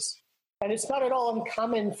experiences. And it's not at all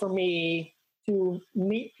uncommon for me to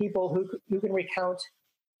meet people who can recount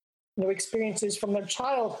experiences from their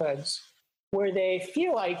childhoods where they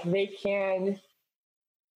feel like they can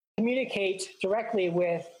communicate directly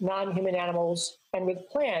with non-human animals and with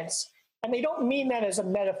plants. And they don't mean that as a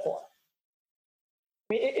metaphor.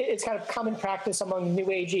 It's kind of common practice among New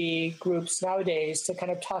Agey groups nowadays to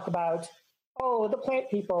kind of talk about, oh, the plant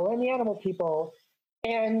people and the animal people.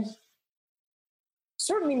 And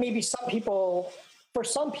certainly maybe for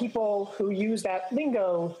some people who use that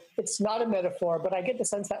lingo, it's not a metaphor, but I get the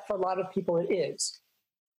sense that for a lot of people it is.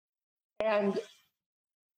 And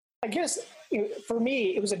I guess for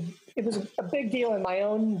me, it was a big deal in my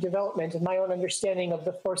own development and my own understanding of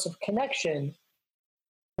the force of connection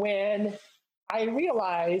when I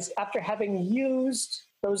realized, after having used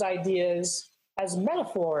those ideas as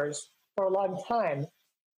metaphors for a long time,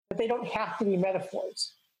 that they don't have to be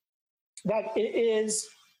metaphors, that it is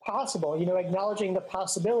possible, acknowledging the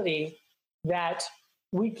possibility that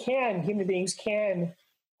human beings can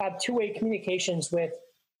have two-way communications with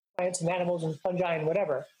plants and animals and fungi and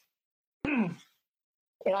whatever. And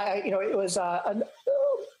it was a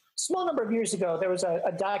small number of years ago, there was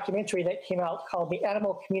a documentary that came out called The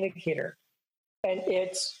Animal Communicator. And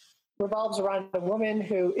it revolves around a woman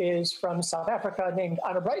who is from South Africa named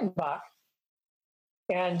Anna Breitenbach.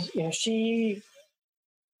 And she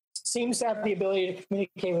seems to have the ability to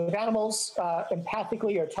communicate with animals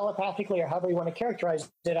empathically or telepathically, or however you want to characterize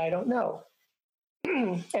it, I don't know.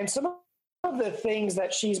 And some of the things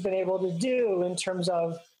that she's been able to do in terms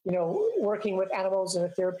of working with animals in a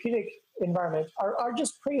therapeutic environment are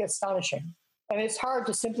just pretty astonishing. And it's hard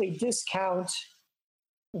to simply discount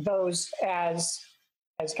those as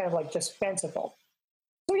kind of like just fanciful.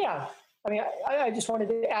 So yeah, I just wanted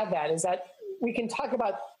to add that, is that we can talk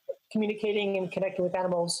about communicating and connecting with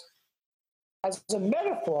animals as a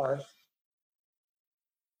metaphor,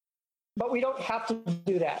 but we don't have to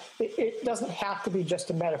do that. It doesn't have to be just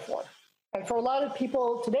a metaphor. And for a lot of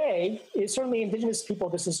people today, certainly indigenous people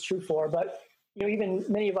this is true for, but even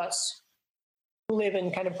many of us who live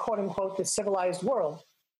in kind of quote unquote the civilized world,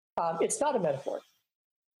 it's not a metaphor.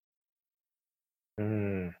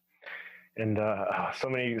 And so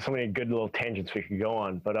many good little tangents we could go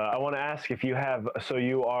on. But I want to ask if you have, so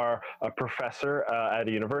you are a professor at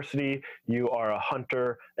a university, you are a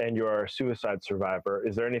hunter, and you are a suicide survivor.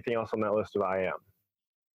 Is there anything else on that list of I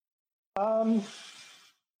am?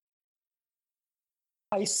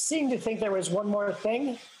 I seem to think there was one more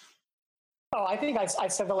thing. Oh, I think I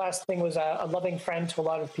said the last thing was a loving friend to a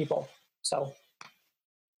lot of people. So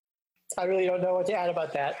I really don't know what to add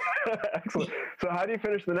about that. Excellent. So how do you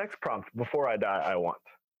finish the next prompt? Before I die, I want.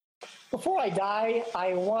 Before I die,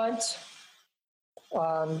 I want,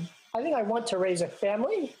 I think I want to raise a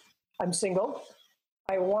family. I'm single.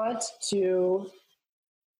 I want to,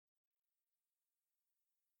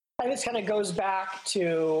 and this kind of goes back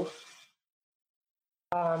to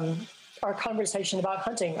our conversation about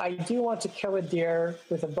hunting. I do want to kill a deer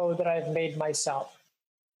with a bow that I've made myself.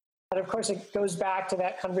 But of course, it goes back to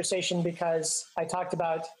that conversation because I talked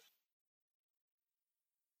about,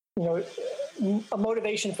 a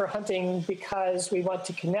motivation for hunting because we want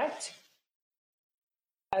to connect.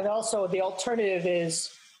 And also the alternative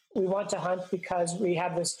is we want to hunt because we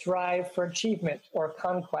have this drive for achievement or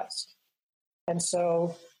conquest. And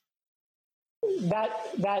so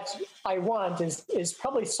that I want is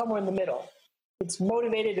probably somewhere in the middle. It's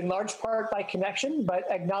motivated in large part by connection, but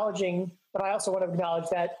I also want to acknowledge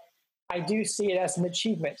that I do see it as an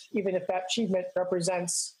achievement, even if that achievement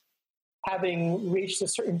represents having reached a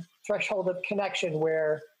certain threshold of connection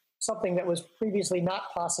where something that was previously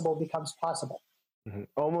not possible becomes possible. Mm-hmm.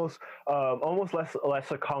 Almost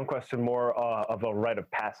less a conquest and more of a rite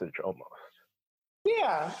of passage, almost.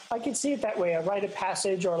 Yeah, I can see it that way, a rite of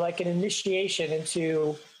passage or like an initiation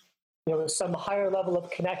into some higher level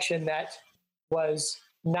of connection that was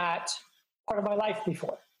not part of my life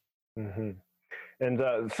before. Mm-hmm.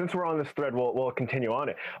 And since we're on this thread, we'll continue on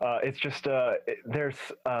it. It's just there's.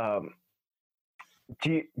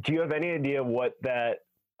 Do you have any idea what that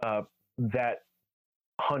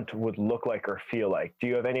hunt would look like or feel like? Do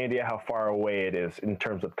you have any idea how far away it is in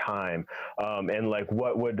terms of time? And like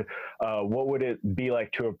what would it be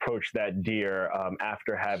like to approach that deer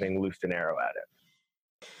after having loosed an arrow at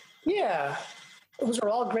it? Yeah, those are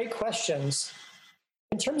all great questions.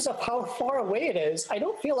 In terms of how far away it is, I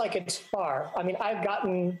don't feel like it's far. I mean, I've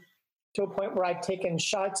gotten to a point where I've taken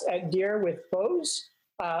shots at deer with bows.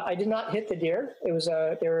 I did not hit the deer. They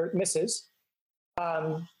were misses.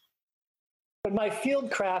 But my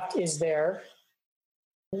field craft is there.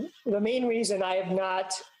 The main reason I have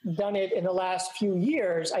not done it in the last few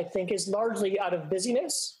years, I think, is largely out of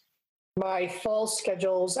busyness. My fall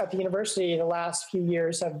schedules at the university in the last few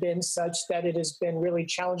years have been such that it has been really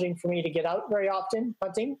challenging for me to get out very often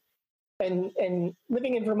hunting. And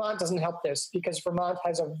living in Vermont doesn't help this because Vermont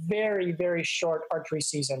has a very, very short archery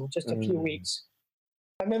season, just a few weeks.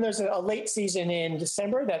 And then there's a late season in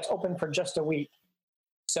December that's open for just a week.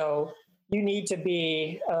 So you need to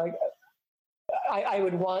be, I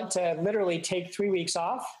would want to literally take 3 weeks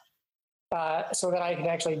off so that I can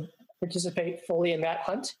actually participate fully in that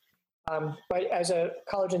hunt. But as a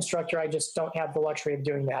college instructor, I just don't have the luxury of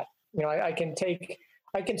doing that. I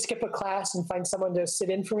can skip a class and find someone to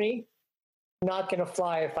sit in for me. Not going to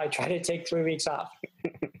fly if I try to take 3 weeks off.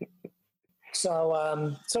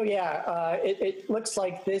 So yeah, it looks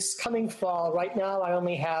like this coming fall. Right now, I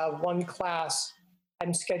only have one class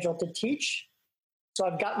I'm scheduled to teach. So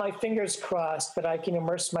I've got my fingers crossed that I can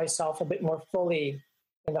immerse myself a bit more fully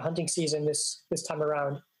in the hunting season this time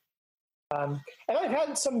around. And I've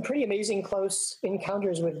had some pretty amazing close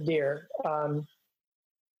encounters with deer.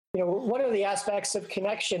 One of the aspects of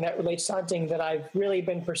connection that relates to hunting that I've really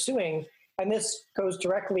been pursuing, and this goes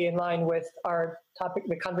directly in line with our topic,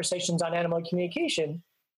 the conversations on animal communication.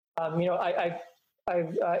 I've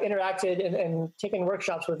interacted and taken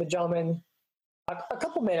workshops with a gentleman, a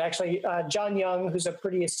couple men actually, John Young, who's a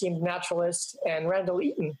pretty esteemed naturalist, and Randall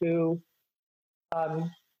Eaton, who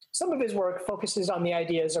some of his work focuses on the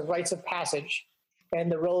ideas of rites of passage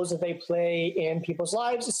and the roles that they play in people's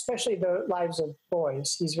lives, especially the lives of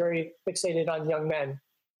boys. He's very fixated on young men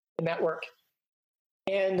in that work.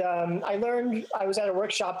 And I was at a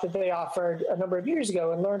workshop that they offered a number of years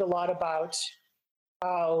ago and learned a lot about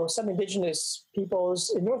how some indigenous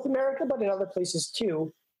peoples in North America, but in other places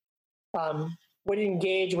too, would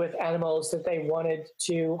engage with animals that they wanted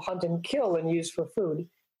to hunt and kill and use for food.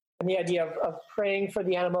 And the idea of praying for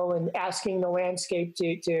the animal and asking the landscape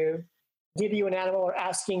to give you an animal, or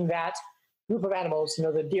asking that group of animals,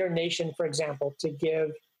 the Deer Nation, for example, to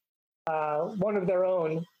give one of their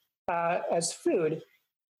own as food,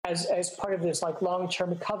 as part of this like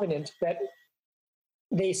long-term covenant that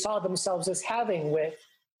they saw themselves as having with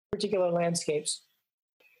particular landscapes.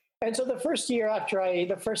 And so the first year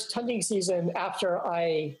the first hunting season after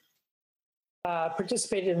I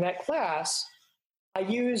participated in that class, I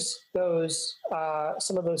used those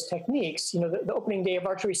some of those techniques. You know, the opening day of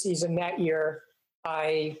archery season that year,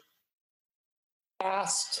 I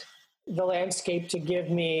asked the landscape to give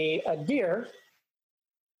me a deer,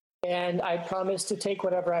 and I promised to take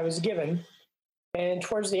whatever I was given. And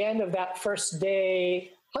towards the end of that first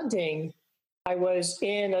day hunting, I was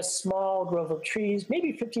in a small grove of trees,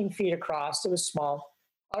 maybe 15 feet across. It was small,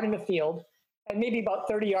 out in the field. And maybe about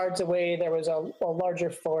 30 yards away, there was a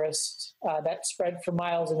larger forest that spread for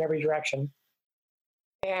miles in every direction.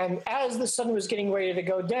 And as the sun was getting ready to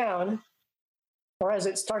go down, or as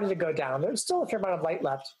it started to go down, there was still a fair amount of light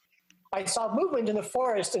left. I saw movement in the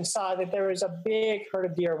forest and saw that there was a big herd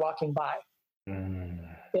of deer walking by.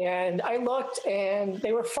 And I looked, and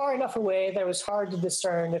they were far enough away that it was hard to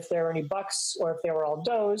discern if there were any bucks or if they were all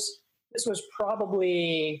does. This was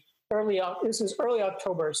probably early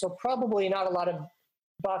October, so probably not a lot of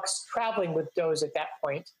bucks traveling with does at that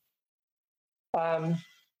point.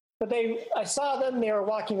 But I saw them, they were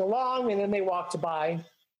walking along, and then they walked by,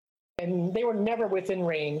 and they were never within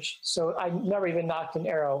range, so I never even nocked an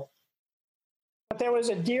arrow. But there was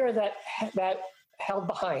a deer that held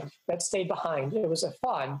behind, that stayed behind. It was a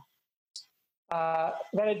fawn that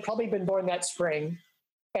had probably been born that spring,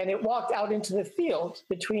 and it walked out into the field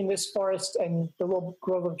between this forest and the little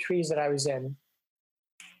grove of trees that I was in.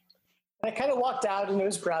 And I kind of walked out, and it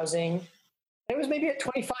was browsing. It was maybe at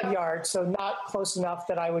 25 yards, so not close enough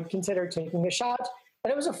that I would consider taking a shot.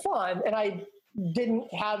 And it was a fawn, and I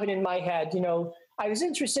didn't have it in my head. You know, I was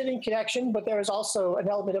interested in connection, but there was also an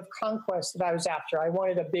element of conquest that I was after. I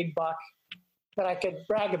wanted a big buck that I could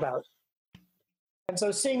brag about. And so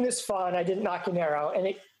seeing this fawn, I didn't nock an arrow, and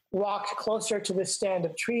it walked closer to this stand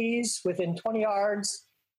of trees within 20 yards,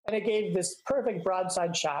 and it gave this perfect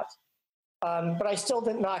broadside shot. But I still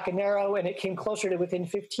didn't nock an arrow, and it came closer to within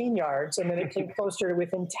 15 yards, and then it came closer to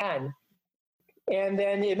within 10. And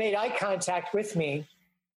then it made eye contact with me.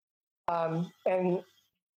 And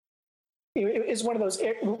it is one of those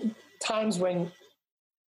times when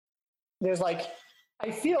there's like, I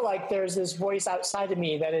feel like there's this voice outside of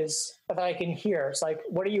me that I can hear. It's like,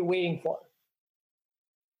 what are you waiting for?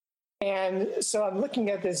 And so I'm looking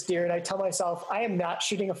at this deer, and I tell myself, I am not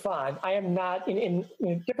shooting a fawn. I am not in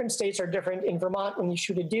different states are different. In Vermont, when you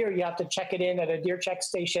shoot a deer, you have to check it in at a deer check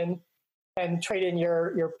station and trade in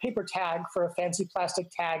your paper tag for a fancy plastic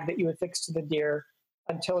tag that you affix to the deer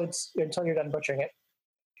until you're done butchering it.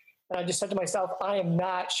 And I just said to myself, I am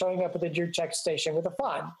not showing up at the deer check station with a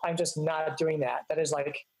fawn. I'm just not doing that. That is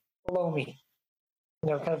like below me,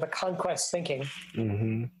 kind of a conquest thinking.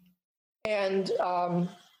 Mm-hmm.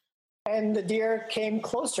 And the deer came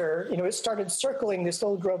closer. It started circling this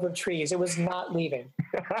little grove of trees. It was not leaving.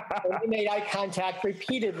 We made eye contact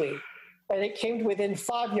repeatedly, and it came within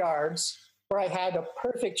 5 yards where I had a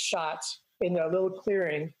perfect shot in a little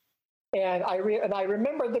clearing. And I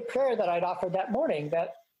remembered the prayer that I'd offered that morning,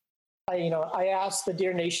 that I asked the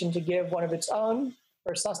Deer Nation to give one of its own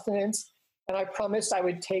for sustenance, and I promised I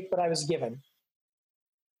would take what I was given.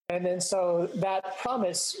 And then so that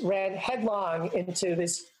promise ran headlong into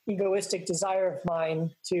this egoistic desire of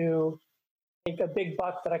mine to take a big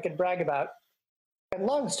buck that I could brag about. And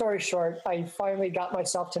long story short, I finally got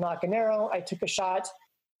myself to nock an arrow. I took a shot.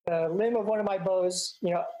 The limb of one of my bows,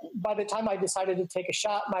 by the time I decided to take a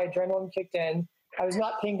shot, my adrenaline kicked in. I was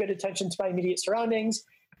not paying good attention to my immediate surroundings.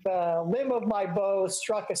 The limb of my bow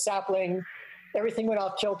struck a sapling. Everything went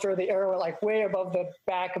off kilter. The arrow went like way above the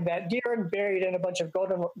back of that deer and buried in a bunch of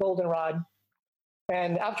goldenrod.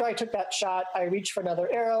 And after I took that shot, I reached for another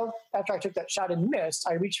arrow. After I took that shot and missed,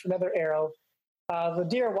 I reached for another arrow. The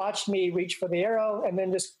deer watched me reach for the arrow and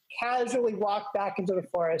then just casually walked back into the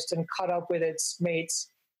forest and caught up with its mates.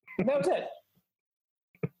 And that was it.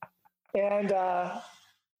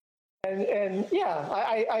 And yeah,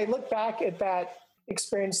 I look back at that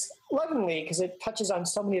experience lovingly because it touches on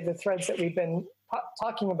so many of the threads that we've been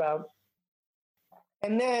talking about.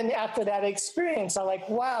 And then after that experience, I'm like,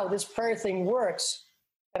 wow, this prayer thing works.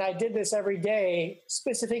 And I did this every day,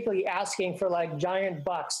 specifically asking for like giant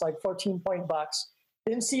bucks, like 14-point bucks.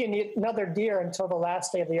 Didn't see another deer until the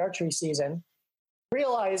last day of the archery season.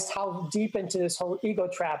 Realized how deep into this whole ego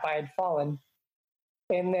trap I had fallen.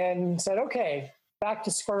 And then said, okay, back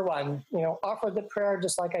to square one. Offered the prayer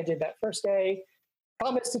just like I did that first day.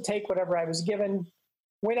 Promised to take whatever I was given.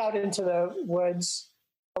 Went out into the woods.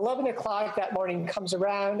 11 o'clock that morning comes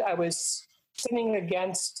around. I was sitting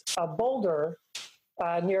against a boulder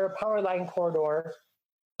near a power line corridor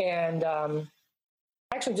and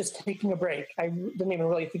actually just taking a break. I didn't even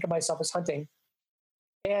really think of myself as hunting.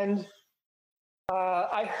 And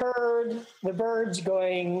I heard the birds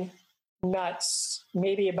going nuts,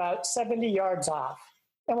 maybe about 70 yards off.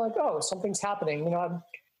 I'm like, oh, something's happening.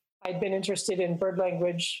 I'd been interested in bird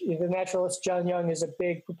language. The naturalist John Young is a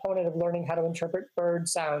big proponent of learning how to interpret bird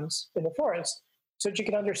sounds in the forest so that you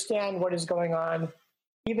can understand what is going on,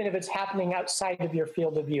 even if it's happening outside of your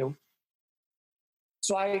field of view.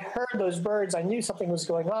 So I heard those birds. I knew something was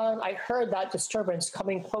going on. I heard that disturbance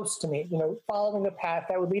coming close to me, following a path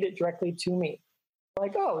that would lead it directly to me. I'm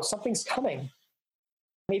like, oh, something's coming.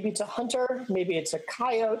 Maybe it's a hunter. Maybe it's a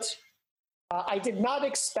coyote. I did not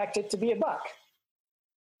expect it to be a buck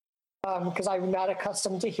because I'm not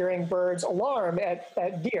accustomed to hearing birds alarm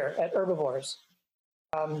at deer, at herbivores.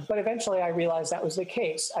 But eventually I realized that was the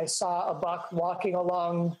case. I saw a buck walking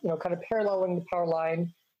along, kind of paralleling the power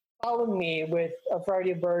line, following me with a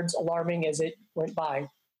variety of birds alarming as it went by.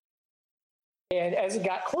 And as it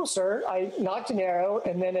got closer, I nocked an arrow.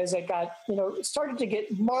 And then as it got, started to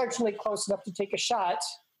get marginally close enough to take a shot,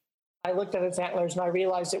 I looked at its antlers and I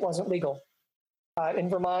realized it wasn't legal. In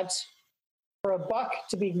Vermont, for a buck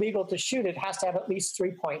to be legal to shoot, it has to have at least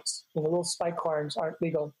 3 points. The little spike horns aren't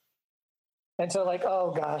legal. And so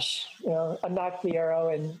oh gosh, I knocked the arrow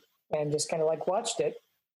and just kind of watched it.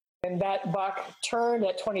 And that buck turned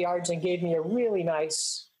at 20 yards and gave me a really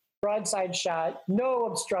nice broadside shot, no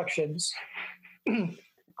obstructions,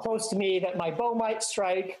 close to me that my bow might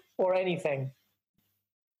strike or anything.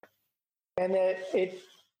 And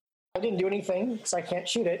I didn't do anything because I can't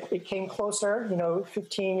shoot it. It came closer,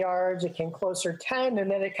 15 yards. It came closer 10. And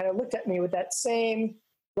then it kind of looked at me with that same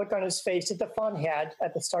look on his face that the fawn had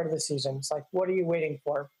at the start of the season. It's like, what are you waiting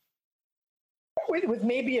for? With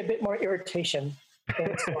maybe a bit more irritation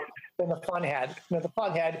than the fawn had. The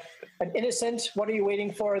fawn had an innocent, what are you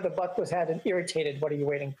waiting for? The buck had an irritated, what are you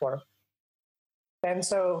waiting for? And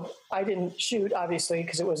so I didn't shoot, obviously,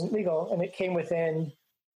 because it wasn't legal. And it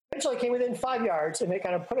eventually came within 5 yards, and it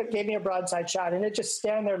kind of gave me a broadside shot, and it just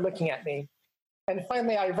stand there looking at me. And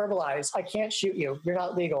finally I verbalized, I can't shoot you. You're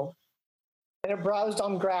not legal. And it browsed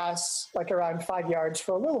on grass around 5 yards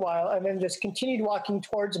for a little while, and then just continued walking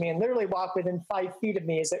towards me and literally walked within 5 feet of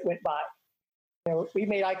me as it went by. We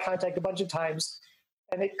made eye contact a bunch of times,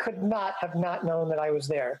 and it could not have not known that I was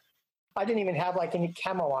there. I didn't even have any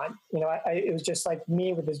camo on. It was just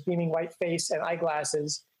me with this beaming white face and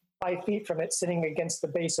eyeglasses, 5 feet from it, sitting against the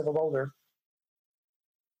base of a boulder.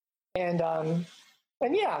 And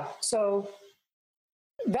yeah, so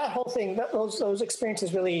that whole thing, those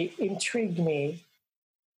experiences really intrigued me.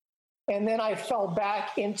 And then I fell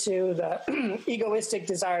back into the egoistic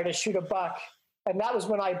desire to shoot a buck. And that was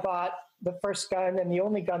when I bought the first gun and the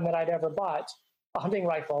only gun that I'd ever bought, a hunting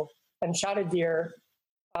rifle, and shot a deer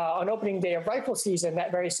on opening day of rifle season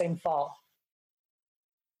that very same fall.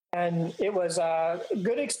 And it was a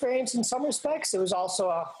good experience in some respects. It was also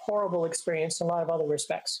a horrible experience in a lot of other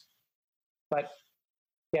respects. But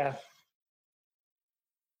yeah.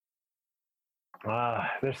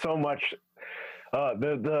 There's so much. I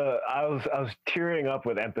was tearing up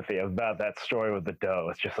with empathy about that story with the doe.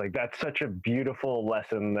 It's just that's such a beautiful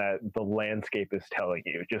lesson that the landscape is telling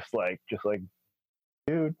you. Just like,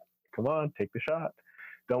 dude, come on, take the shot.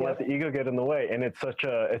 Don't let the ego get in the way. And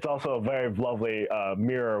it's also a very lovely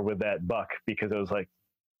mirror with that buck, because it was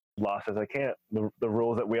law says I can't. The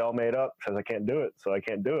rules that we all made up says I can't do it, so I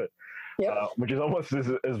can't do it. Yep. Which is almost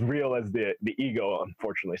as real as the ego,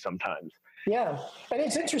 unfortunately, sometimes. Yeah. And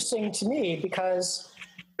it's interesting to me because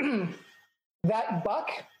that buck,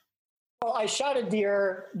 well, I shot a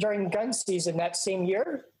deer during gun season that same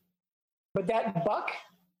year, but that buck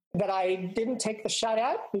that I didn't take the shot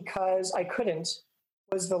at because I couldn't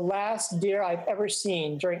was the last deer I've ever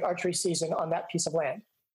seen during archery season on that piece of land.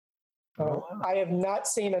 I have not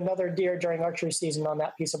seen another deer during archery season on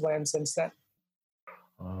that piece of land since then.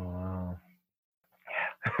 Oh, wow.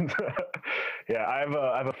 Yeah, I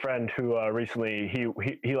have a friend who recently he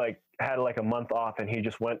had a month off, and he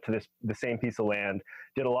just went to the same piece of land,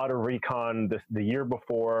 did a lot of recon the year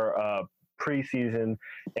before preseason,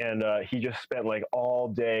 and he just spent all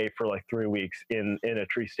day for 3 weeks in a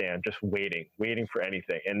tree stand just waiting for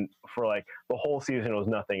anything, and for the whole season it was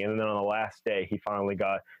nothing, and then on the last day he finally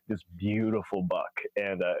got this beautiful buck,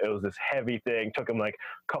 and it was this heavy thing, took him a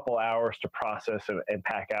couple hours to process and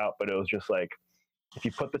pack out, but it was just if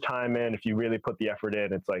you put the time in, if you really put the effort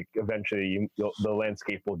in, it's eventually the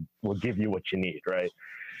landscape will give you what you need, right?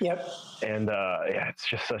 Yep. And yeah, it's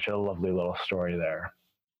just such a lovely little story there.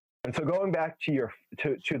 And so going back to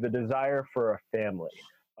the desire for a family,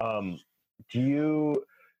 do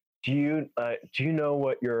you know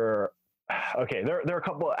what your, okay, there are a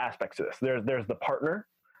couple of aspects to this. There's the partner,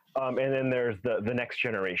 and then there's the next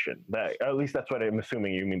generation. That, at least that's what I'm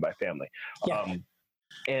assuming you mean by family. Yeah.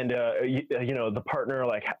 And the partner,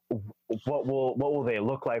 like, what will they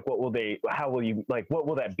look like? What will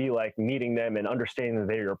that be like, meeting them and understanding that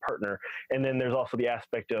they're your partner? And then there's also the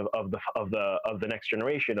aspect of the next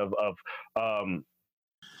generation of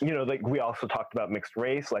like we also talked about mixed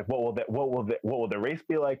race. Like, what will the race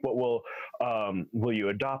be like? Will you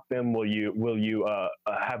adopt them? Will you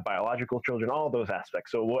have biological children? All those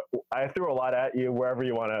aspects. So I threw a lot at you. Wherever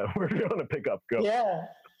you want to pick up, go. Yeah.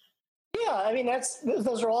 I mean,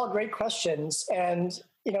 those are all great questions, and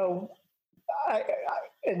I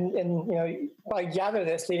gather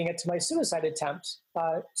this leading it to my suicide attempt.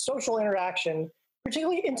 Social interaction,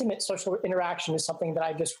 particularly intimate social interaction, is something that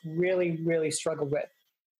I just really, really struggled with.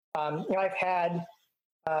 I've had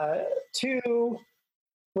 2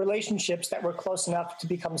 relationships that were close enough to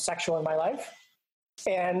become sexual in my life,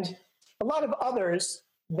 and a lot of others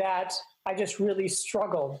that I just really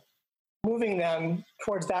struggled moving them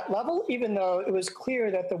towards that level, even though it was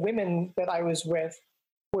clear that the women that I was with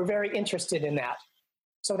were very interested in that.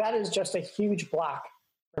 So that is just a huge block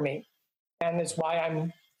for me, and it's why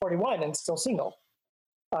I'm 41 and still single.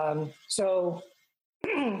 So,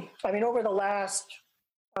 I mean, over the last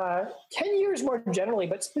 10 years more generally,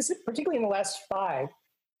 but particularly in the last 5,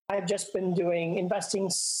 I've just been investing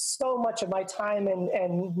so much of my time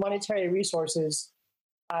and monetary resources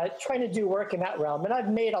trying to do work in that realm. And I've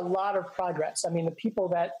made a lot of progress. I mean, the people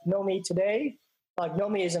that know me today, know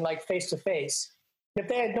me as in face to face. If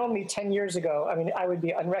they had known me 10 years ago, I mean, I would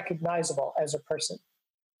be unrecognizable as a person.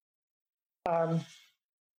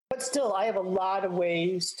 But still, I have a lot of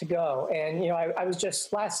ways to go. And, I was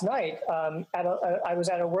just last night I was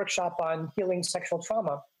at a workshop on healing sexual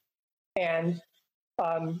trauma. And,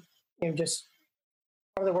 just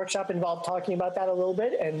part of the workshop involved talking about that a little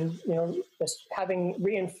bit, and just having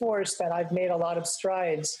reinforced that I've made a lot of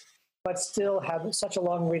strides, but still have such a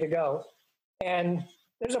long way to go. And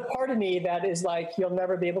there's a part of me that is like, you'll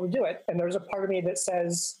never be able to do it, and there's a part of me that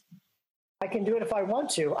says, I can do it if I want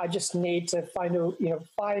to. I just need to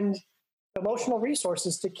find emotional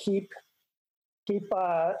resources to keep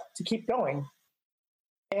going.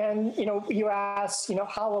 And you ask,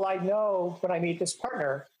 how will I know when I meet this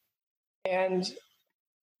partner? And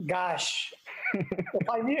gosh,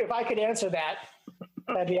 if I could answer that,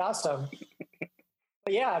 that'd be awesome.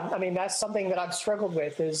 But yeah, I mean, that's something that I've struggled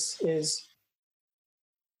with is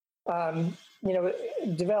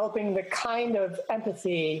developing the kind of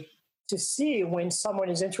empathy to see when someone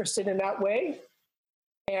is interested in that way,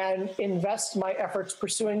 and invest my efforts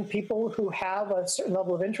pursuing people who have a certain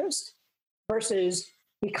level of interest versus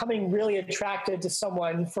becoming really attracted to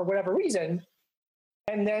someone for whatever reason,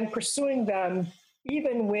 and then pursuing them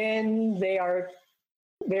even when they are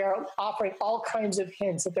offering all kinds of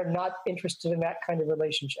hints that they're not interested in that kind of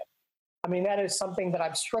relationship. I mean, that is something that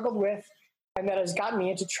I've struggled with, and that has gotten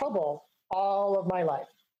me into trouble all of my life.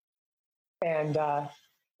 And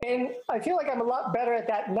I feel like I'm a lot better at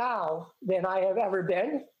that now than I have ever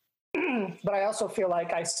been. But I also feel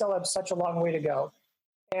like I still have such a long way to go.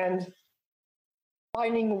 And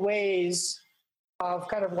finding ways of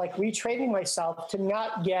kind of retraining myself to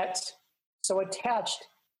not get so attached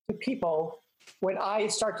to people when I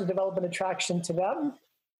start to develop an attraction to them,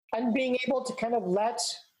 and being able to kind of let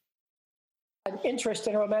an interest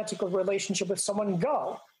in a romantic relationship with someone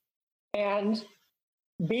go and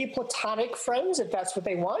be platonic friends if that's what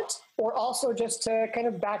they want, or also just to kind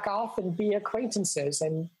of back off and be acquaintances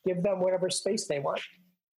and give them whatever space they want,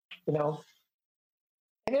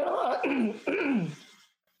 And,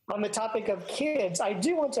 on the topic of kids, I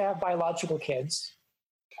do want to have biological kids.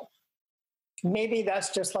 Maybe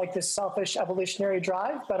that's just this selfish evolutionary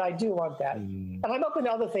drive, but I do want that. And I'm open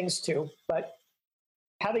to other things too, but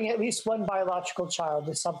having at least one biological child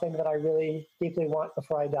is something that I really deeply want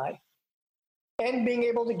before I die. And being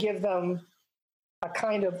able to give them a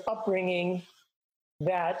kind of upbringing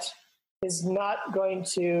that is not going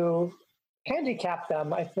to handicap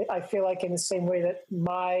them, I feel like, in the same way that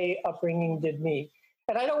my upbringing did me.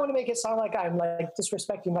 And I don't want to make it sound like I'm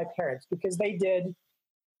disrespecting my parents, because they did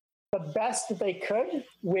the best that they could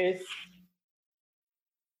with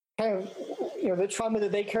kind of, the trauma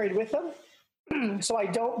that they carried with them. So I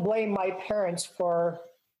don't blame my parents for,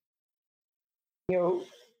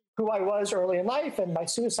 who I was early in life and my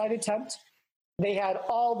suicide attempt. They had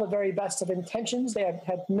all the very best of intentions. They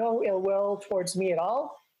had no ill will towards me at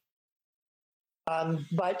all.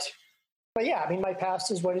 But yeah, I mean, my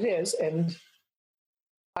past is what it is. And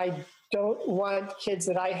I don't want kids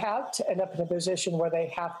that I have to end up in a position where they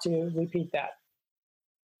have to repeat that.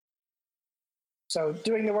 So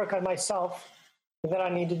doing the work on myself that I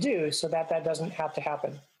need to do so that that doesn't have to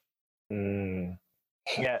happen. Mm.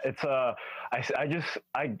 Yeah, it's I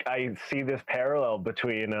see this parallel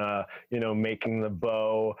between making the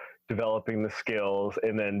bow, developing the skills,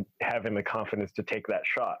 and then having the confidence to take that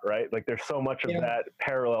shot, right? Like there's so much of that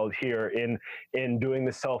paralleled here in doing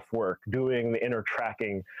the self work, doing the inner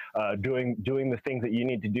tracking, doing the things that you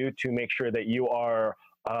need to do to make sure that you are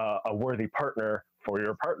a worthy partner for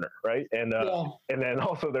your partner, right? And then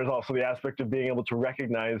also there's also the aspect of being able to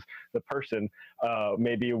recognize the person.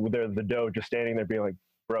 Maybe they're the doe just standing there being like,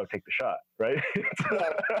 bro, take the shot, right?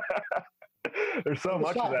 There's so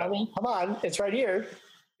much of that. I mean, come on, it's right here.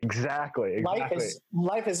 Exactly.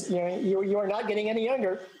 Life is you are not getting any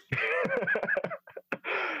younger.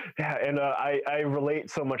 Yeah, and I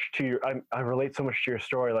relate so much to I relate so much to your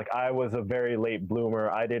story. Like I was a very late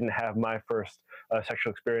bloomer. I didn't have my first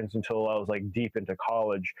sexual experience until I was like deep into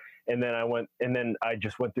college, and then I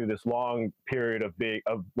just went through this long period of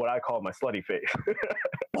what I call my slutty phase.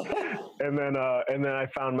 and then I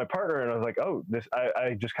found my partner, and I was like, oh, this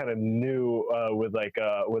I just kind of knew with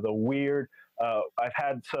a weird. I've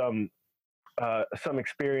had some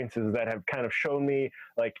experiences that have kind of shown me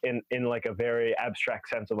like in like a very abstract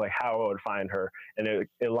sense of like how I would find her, and it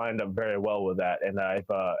lined up very well with that. And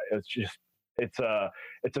it's a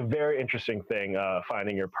very interesting thing,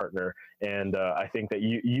 finding your partner. And I think that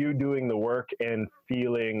you doing the work and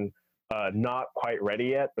feeling not quite ready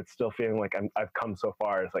yet, but still feeling like I've come so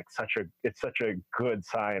far is like it's such a good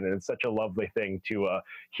sign, and it's such a lovely thing to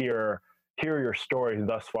hear your story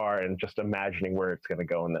thus far, and just imagining where it's going to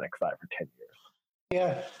go in the next 5 or 10 years.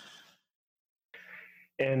 Yeah.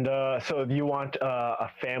 And so you want a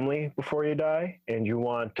family before you die, and you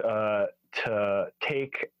want to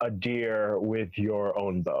take a deer with your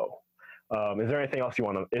own bow. Is there anything else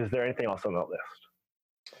is there anything else on that list?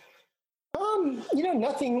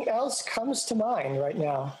 Nothing else comes to mind right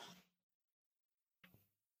now.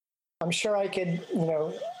 I'm sure I could,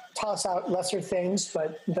 toss out lesser things,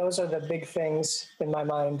 but those are the big things in my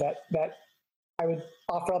mind that I would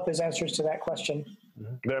offer up as answers to that question.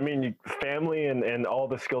 I mean, family and all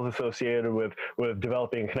the skills associated with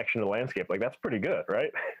developing a connection to the landscape, like that's pretty good,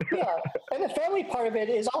 right? Yeah, and the family part of it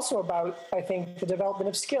is also about, I think, the development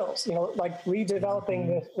of skills, like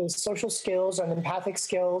redeveloping the social skills and empathic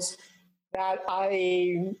skills that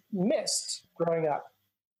I missed growing up.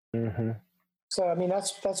 Mm-hmm. So, I mean,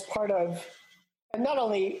 that's part of, and not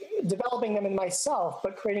only developing them in myself,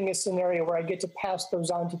 but creating a scenario where I get to pass those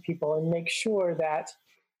on to people and make sure that,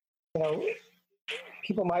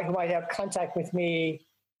 people who might have contact with me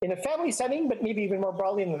in a family setting, but maybe even more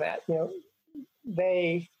broadly than that,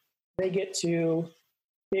 they get to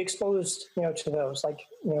be exposed, to those, like,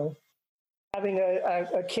 having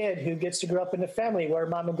a kid who gets to grow up in a family where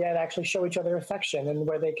mom and dad actually show each other affection and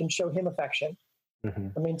where they can show him affection. Mm-hmm.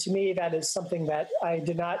 I mean, to me, that is something that I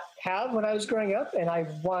did not have when I was growing up, and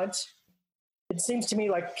it seems to me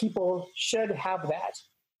like people should have that,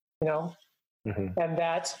 mm-hmm. and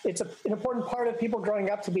that it's an important part of people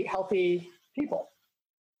growing up to be healthy people.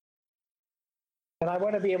 And I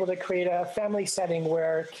want to be able to create a family setting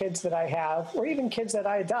where kids that I have, or even kids that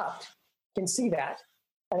I adopt, can see that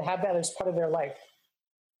and have that as part of their life.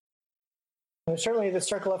 Certainly the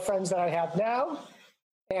circle of friends that I have now,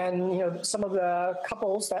 and some of the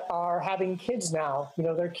couples that are having kids now,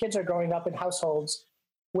 their kids are growing up in households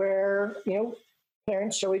where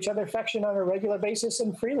parents show each other affection on a regular basis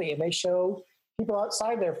and freely, and they show people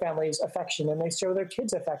outside their families affection, and they show their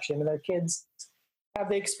kids affection, and their kids have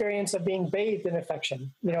the experience of being bathed in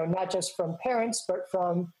affection, not just from parents, but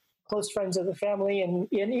from close friends of the family, and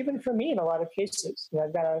even for me in a lot of cases.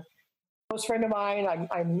 I've got a close friend of mine.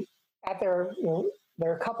 I'm at their,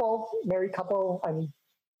 they're a couple, married couple. I'm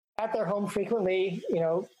at their home frequently.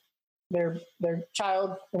 Their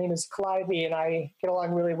child, her name is Calliope, and I get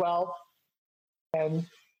along really well. And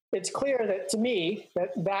it's clear that to me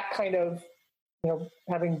that kind of,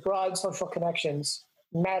 having broad social connections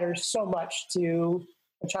matters so much to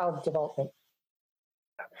a child's development.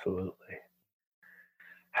 Absolutely.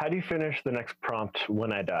 How do you finish the next prompt?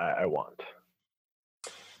 When I die, I want.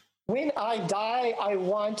 When I die, I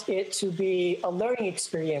want it to be a learning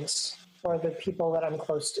experience for the people that I'm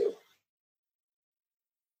close to.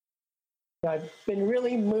 I've been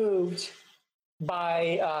really moved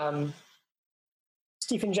by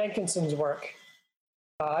Stephen Jenkinson's work.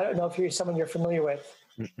 I don't know if you're someone you're familiar with.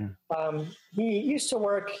 He used to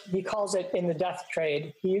work, he calls it in the death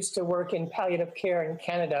trade. He used to work in palliative care in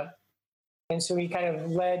Canada. And so he kind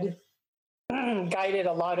of guided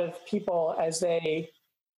a lot of people as they,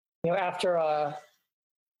 after a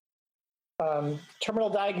terminal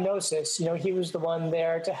diagnosis. He was the one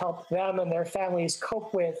there to help them and their families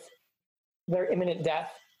cope with their imminent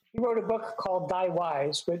death. He wrote a book called Die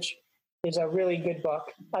Wise, which is a really good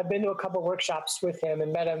book. I've been to a couple workshops with him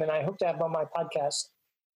and met him, and I hope to have him on my podcast.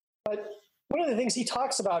 But one of the things he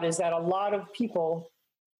talks about is that a lot of people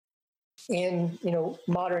in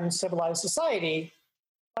modern civilized society,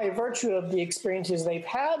 by virtue of the experiences they've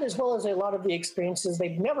had, as well as a lot of the experiences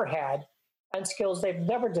they've never had and skills they've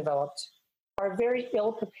never developed, are very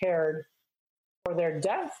ill prepared for their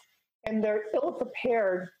death, and they're ill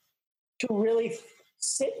prepared to really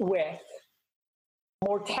sit with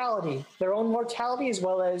mortality, their own mortality, as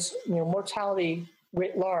well as mortality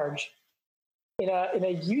writ large, in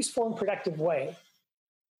a useful and productive way.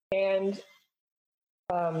 And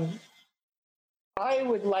I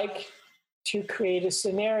would like to create a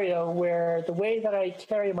scenario where the way that I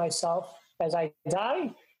carry myself as I die,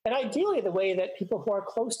 and ideally the way that people who are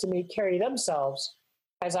close to me carry themselves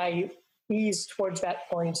as I ease towards that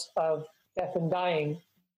point of death and dying,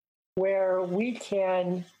 where we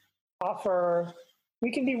can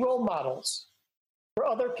be role models for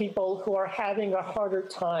other people who are having a harder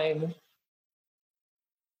time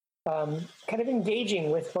kind of engaging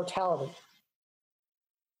with mortality.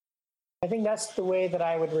 I think that's the way that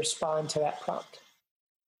I would respond to that prompt.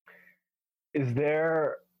 Is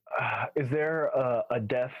there a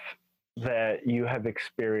death that you have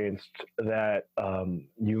experienced that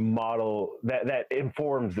you model that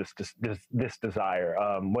informs this desire,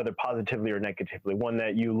 whether positively or negatively? One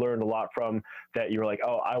that you learned a lot from, that you're like,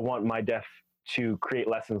 oh, I want my death to create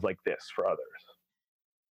lessons like this for others.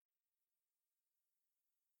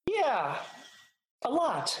 Yeah, a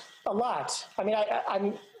lot. I mean,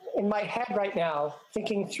 I'm in my head right now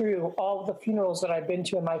thinking through all the funerals that I've been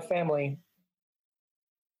to in my family.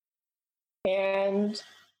 And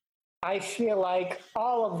I feel like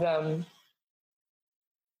all of them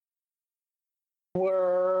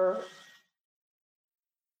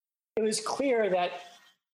it was clear that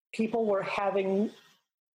people were having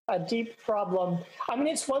a deep problem. I mean,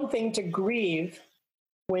 it's one thing to grieve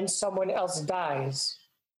when someone else dies.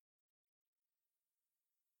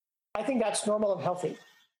 I think that's normal and healthy.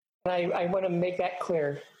 And I want to make that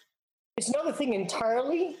clear. It's another thing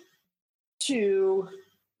entirely to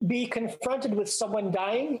be confronted with someone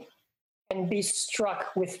dying and be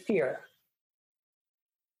struck with fear.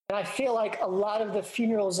 And I feel like a lot of the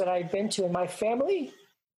funerals that I've been to in my family,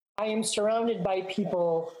 I am surrounded by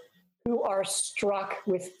people who are struck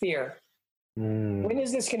with fear. When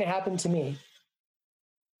is this going to happen to me?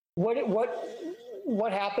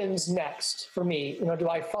 What happens next for me? Do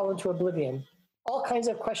I fall into oblivion? All kinds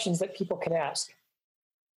of questions that people can ask.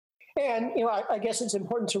 And, I guess it's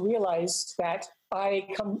important to realize that I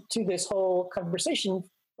come to this whole conversation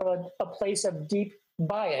from a place of deep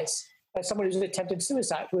bias as someone who's attempted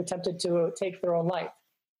suicide, who attempted to take their own life.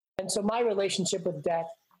 And so my relationship with death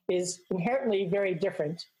is inherently very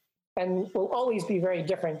different and will always be very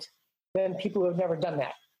different than people who have never done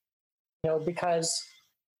that. Because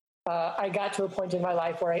I got to a point in my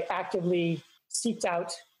life where I actively seeked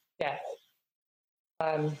out death.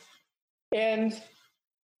 And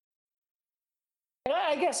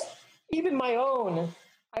I guess even my own,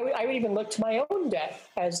 I would even look to my own death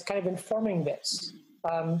as kind of informing this.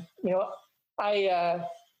 I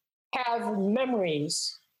have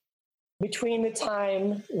memories between the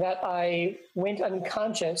time that I went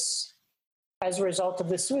unconscious as a result of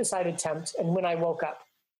the suicide attempt and when I woke up.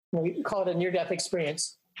 We call it a near-death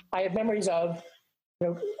experience. I have memories of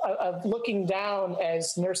looking down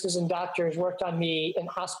as nurses and doctors worked on me in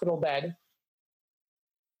hospital bed,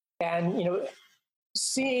 and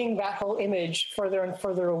seeing that whole image further and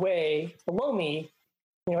further away below me,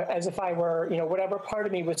 as if I were, whatever part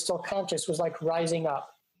of me was still conscious was like rising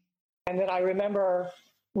up. And then I remember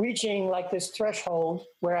reaching like this threshold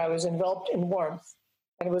where I was enveloped in warmth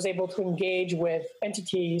and was able to engage with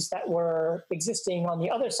entities that were existing on the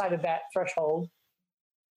other side of that threshold.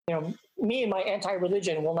 Me and my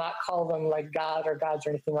anti-religion will not call them like God or gods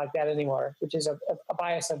or anything like that anymore, which is a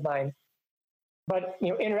bias of mine. But,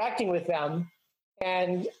 interacting with them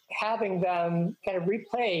and having them kind of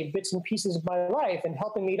replay bits and pieces of my life and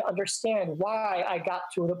helping me to understand why I got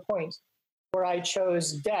to the point where I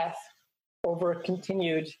chose death over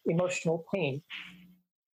continued emotional pain.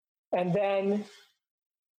 And then,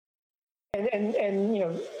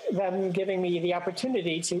 them giving me the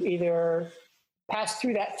opportunity to either pass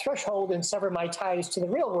through that threshold and sever my ties to the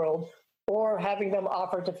real world, or having them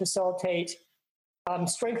offer to facilitate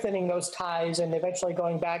strengthening those ties and eventually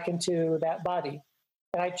going back into that body.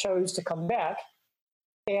 And I chose to come back.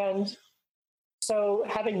 And so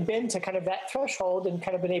having been to kind of that threshold and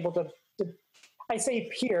kind of been able to I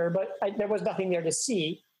say peer, but there was nothing there to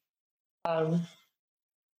see.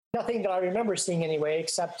 Nothing that I remember seeing anyway,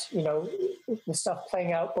 except, the stuff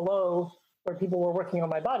playing out below where people were working on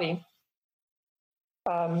my body.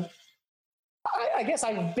 I guess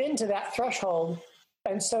I've been to that threshold.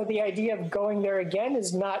 And so the idea of going there again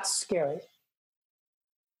is not scary.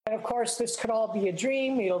 And of course, this could all be a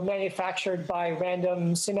dream, manufactured by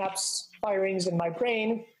random synapse firings in my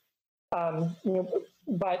brain.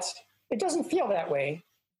 But it doesn't feel that way.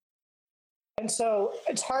 And so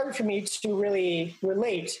it's hard for me to really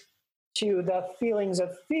relate to the feelings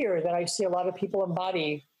of fear that I see a lot of people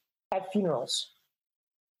embody at funerals.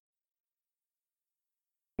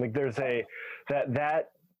 Like there's that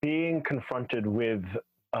being confronted with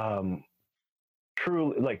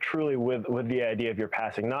truly with the idea of your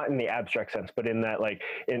passing, not in the abstract sense, but in that, like,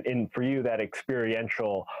 in for you, that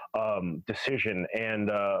experiential decision,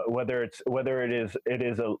 and whether it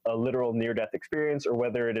is a literal near-death experience, or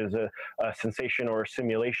whether it is a sensation or a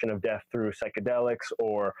simulation of death through psychedelics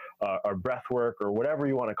or breath work, or whatever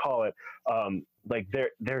you want to call it. Like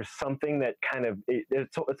there's something that kind of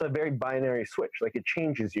it's a very binary switch. Like it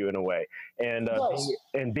changes you in a way, and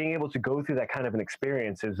being able to go through that kind of an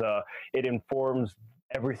experience is it informs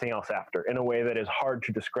everything else after in a way that is hard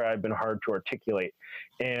to describe and hard to articulate.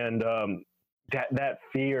 And that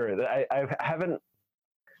fear that I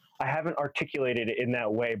haven't articulated it in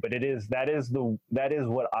that way, but that is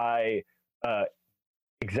what I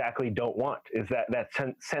exactly don't want, is that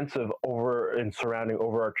sense of surrounding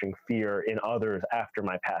overarching fear in others after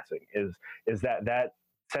my passing, is that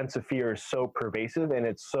sense of fear is so pervasive, and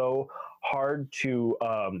it's so hard to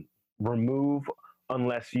remove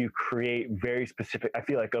unless you create very specific, I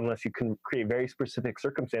feel like unless you can create very specific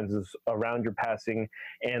circumstances around your passing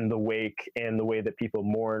and the wake and the way that people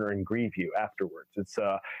mourn and grieve you afterwards. It's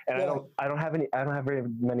I don't have very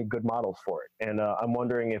many good models for it. And I'm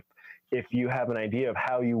wondering if you have an idea of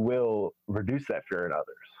how you will reduce that fear in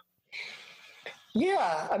others.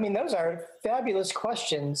 Yeah, I mean, those are fabulous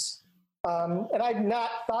questions. And I've not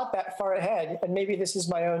thought that far ahead. And maybe this is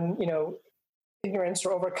my own, ignorance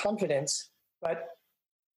or overconfidence. But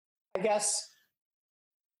I guess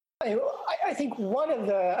I think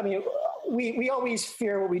we always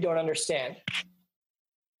fear what we don't understand.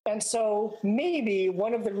 And so maybe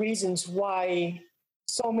one of the reasons why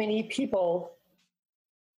so many people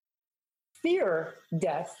fear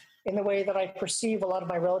death in the way that I perceive a lot of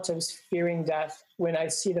my relatives fearing death when I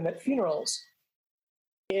see them at funerals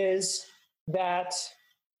is that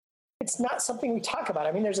it's not something we talk about.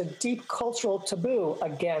 I mean, there's a deep cultural taboo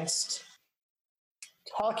against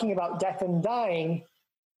talking about death and dying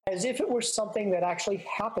as if it were something that actually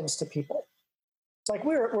happens to people. It's like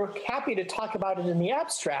we're happy to talk about it in the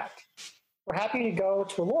abstract. We're happy to go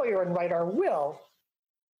to a lawyer and write our will.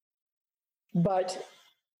 But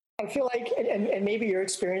I feel like, and maybe your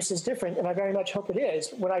experience is different, and I very much hope it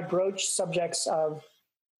is, when I broach subjects of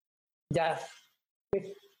death with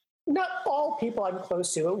not all people I'm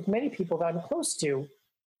close to, but with many people that I'm close to,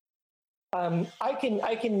 I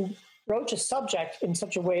can broach a subject in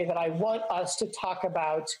such a way that I want us to talk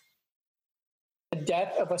about the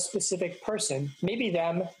death of a specific person, maybe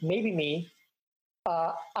them, maybe me.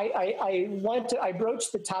 I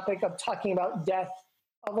broach the topic of talking about death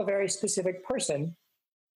of a very specific person.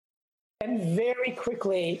 And very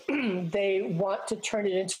quickly, they want to turn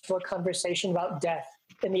it into a conversation about death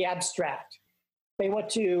in the abstract. They want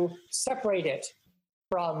to separate it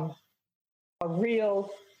from a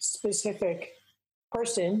real specific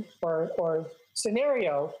person or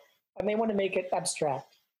scenario, and they want to make it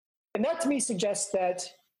abstract. And that to me suggests that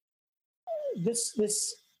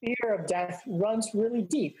this fear of death runs really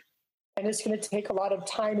deep, and it's going to take a lot of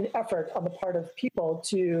time and effort on the part of people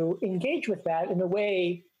to engage with that in a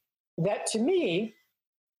way that, to me,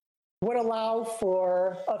 would allow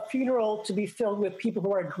for a funeral to be filled with people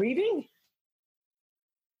who are grieving,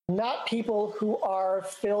 not people who are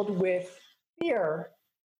filled with fear,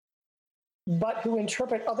 but who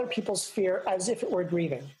interpret other people's fear as if it were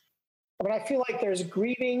grieving. I mean, I feel like there's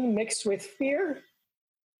grieving mixed with fear,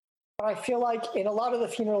 but I feel like in a lot of the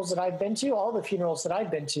funerals that I've been to, all the funerals that I've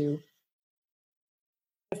been to,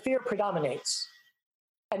 the fear predominates.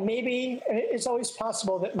 And maybe it's always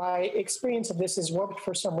possible that my experience of this is warped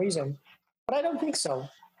for some reason, but I don't think so.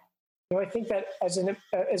 I think that as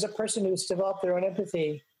a person who's developed their own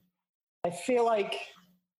empathy, I feel like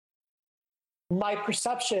my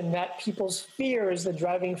perception that people's fear is the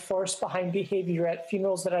driving force behind behavior at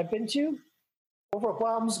funerals that I've been to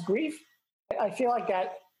overwhelms grief. I feel like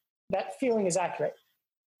that feeling is accurate.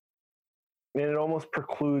 And it almost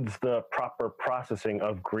precludes the proper processing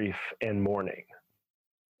of grief and mourning.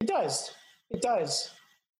 It does. It does.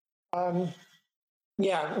 Um,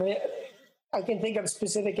 yeah, I can think of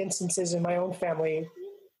specific instances in my own family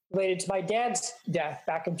related to my dad's death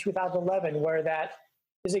back in 2011, where that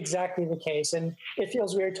is exactly the case. And it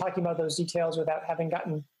feels weird talking about those details without having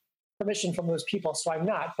gotten permission from those people, so I'm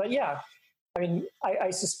not. But yeah, I mean, I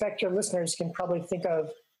suspect your listeners can probably think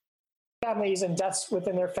of families and deaths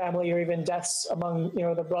within their family, or even deaths among, you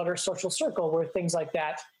know, the broader social circle where things like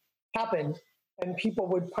that happened, and people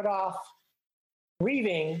would put off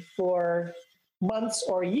grieving for months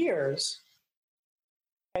or years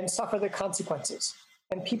and suffer the consequences.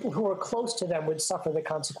 And people who were close to them would suffer the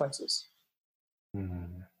consequences.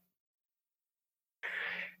 Mm.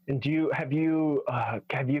 And have you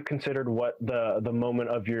considered what the moment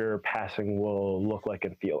of your passing will look like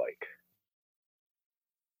and feel like?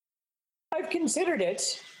 I've considered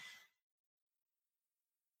it.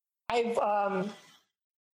 I've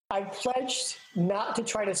pledged not to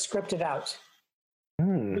try to script it out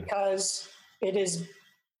because it has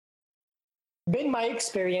been my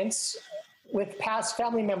experience with past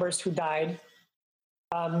family members who died,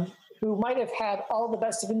 who might have had all the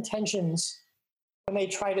best of intentions when they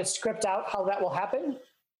try to script out how that will happen.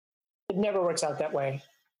 It never works out that way.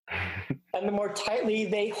 And the more tightly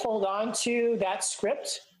they hold on to that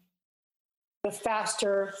script, the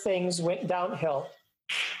faster things went downhill,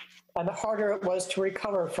 and the harder it was to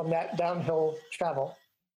recover from that downhill travel.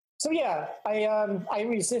 So yeah, I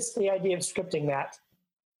resist the idea of scripting that.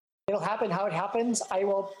 It'll happen how it happens. I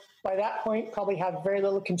will, by that point, probably have very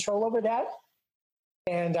little control over that.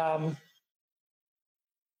 And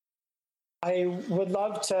I would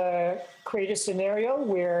love to create a scenario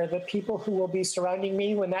where the people who will be surrounding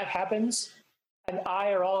me when that happens and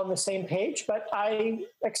I are all on the same page, but I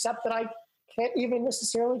accept that I can't even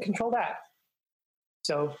necessarily control that.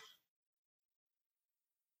 So.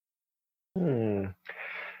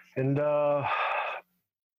 And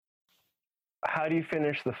how do you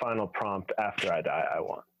finish the final prompt, after I die, I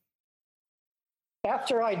want?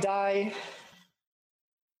 After I die,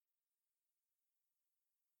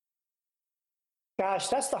 gosh,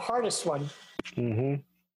 that's the hardest one. Mm-hmm.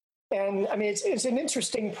 And I mean, it's an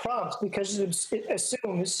interesting prompt because it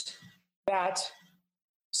assumes that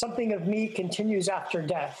something of me continues after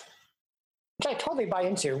death, which I totally buy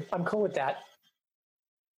into. I'm cool with that.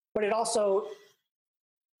 But it also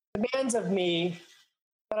demands of me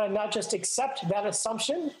that I not just accept that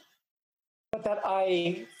assumption, but that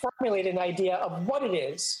I formulate an idea of what it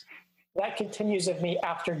is that continues of me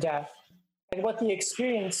after death and what the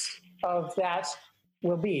experience of that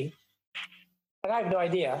will be. And I have no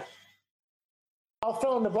idea. I'll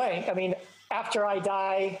fill in the blank. I mean, after I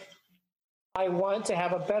die, I want to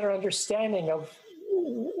have a better understanding of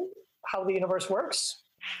how the universe works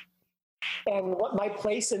and what my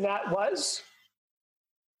place in that was.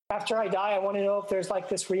 After I die, I want to know if there's like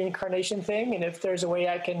this reincarnation thing and if there's a way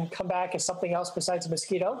I can come back as something else besides a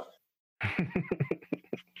mosquito.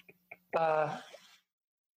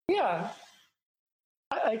 Yeah,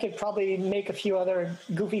 I could probably make a few other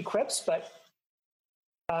goofy quips, but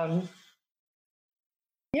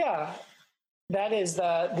yeah, that is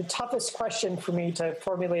the toughest question for me to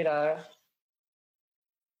formulate a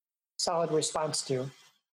solid response to.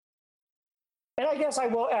 And I guess I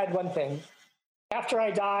will add one thing. After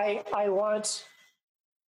I die, I want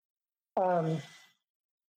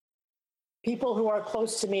people who are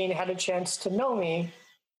close to me and had a chance to know me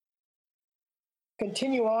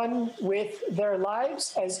continue on with their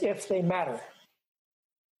lives as if they matter.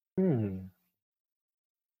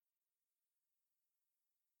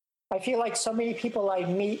 I feel like so many people I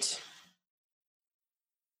meet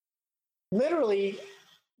literally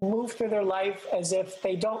move through their life as if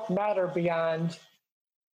they don't matter beyond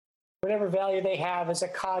whatever value they have as a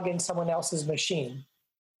cog in someone else's machine.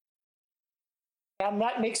 And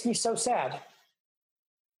that makes me so sad.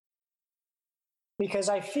 Because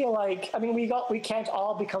I feel like, I mean, we can't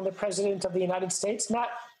all become the president of the United States. Not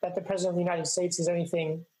that the president of the United States is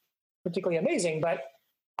anything particularly amazing, but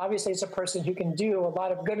obviously it's a person who can do a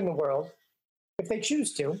lot of good in the world if they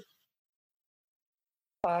choose to.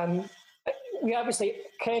 We obviously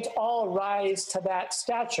can't all rise to that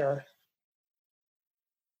stature.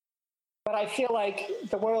 But I feel like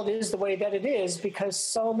the world is the way that it is because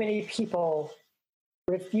so many people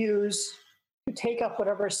refuse to take up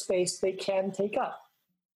whatever space they can take up.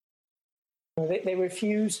 They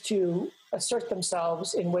refuse to assert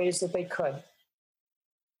themselves in ways that they could.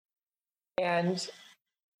 And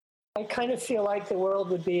I kind of feel like the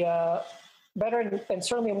world would be a better and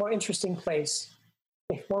certainly a more interesting place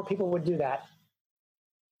if more people would do that.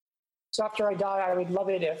 So after I die, I would love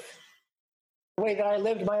it if the way that I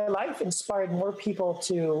lived my life inspired more people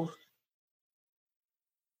to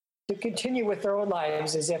to continue with their own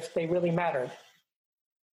lives as if they really mattered.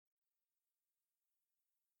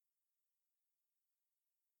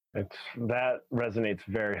 That resonates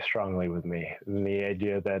very strongly with me. The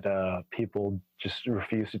idea that people just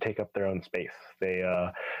refuse to take up their own space.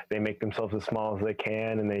 They make themselves as small as they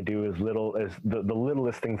can, and they do as little as the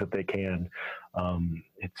littlest things that they can.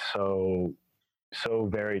 It's so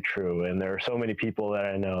very true. And there are so many people that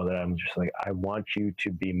I know that I'm just like, I want you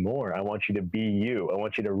to be more. I want you to be you. I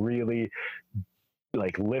want you to really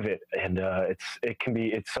like live it. And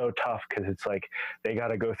it's so tough because it's like they got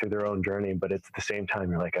to go through their own journey, but it's at the same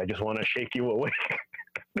time you're like, I just want to shake you awake.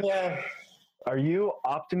 Yeah. Are you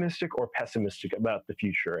optimistic or pessimistic about the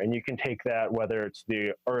future? And you can take that whether it's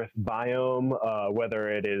the Earth biome, whether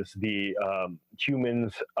it is the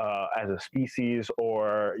humans as a species,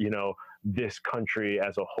 or this country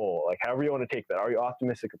as a whole. Like however you want to take that. Are you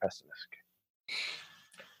optimistic or pessimistic?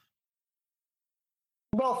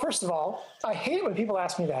 Well, first of all, I hate it when people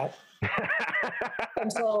ask me that.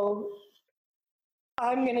 And so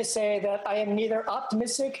I'm going to say that I am neither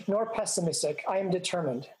optimistic nor pessimistic. I am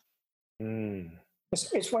determined.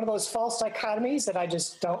 It's one of those false dichotomies that I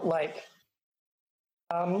just don't like.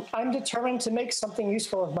 I'm determined to make something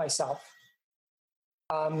useful of myself.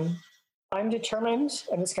 I'm determined,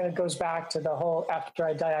 and this kind of goes back to the whole after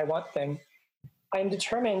I die, I want thing. I'm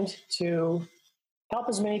determined to help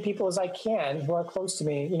as many people as I can who are close to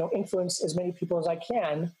me, influence as many people as I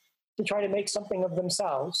can to try to make something of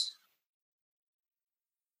themselves.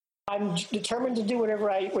 I'm determined to do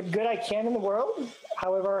what good I can in the world,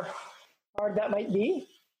 however hard that might be.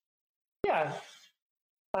 Yeah,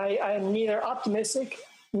 I am neither optimistic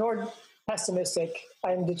nor pessimistic.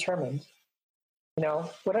 I'm determined.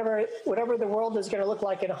 Whatever the world is going to look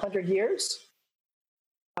like in 100 years,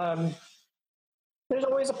 there's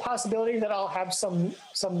always a possibility that I'll have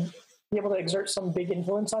be able to exert some big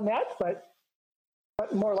influence on that, but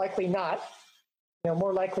more likely not.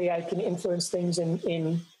 More likely I can influence things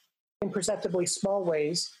in imperceptibly small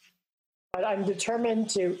ways, but I'm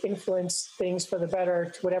determined to influence things for the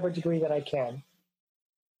better to whatever degree that I can.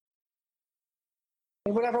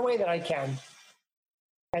 In whatever way that I can.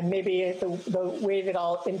 And maybe the way that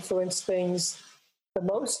I'll influence things the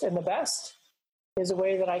most and the best is a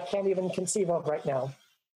way that I can't even conceive of right now.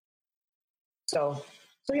 So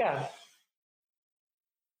yeah,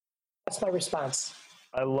 that's my response.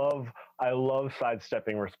 I love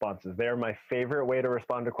sidestepping responses. They're my favorite way to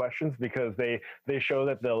respond to questions because they show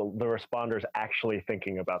that the responder's actually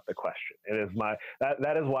thinking about the question. It is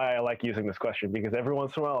that is why I like using this question, because every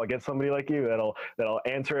once in a while I'll get somebody like you that'll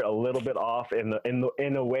answer it a little bit off in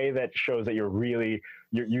a way that shows that you're really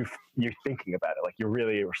you're thinking about it, like you're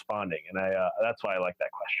really responding. And that's why I like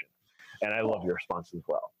that question. And I love your response as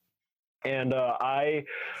well. And I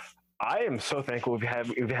am so thankful we've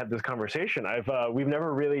had this conversation. We've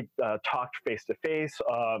never really talked face to face,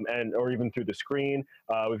 or even through the screen.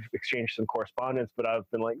 We've exchanged some correspondence, but I've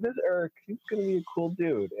been like, this Eric, he's going to be a cool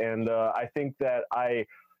dude. And I think that I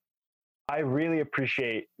really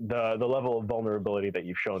appreciate the level of vulnerability that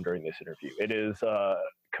you've shown during this interview. It is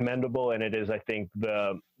commendable, and it is, I think,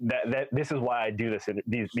 that this is why I do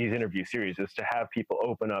these interview series, is to have people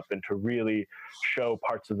open up and to really show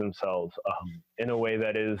parts of themselves in a way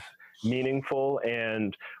that is meaningful,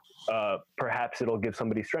 and perhaps it'll give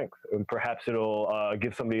somebody strength, and perhaps it'll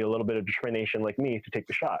give somebody a little bit of determination like me to take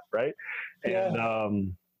the shot, right? Yeah.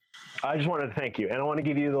 And I just wanted to thank you, and I want to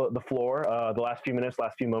give you the floor, the last few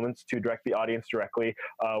moments to direct the audience directly,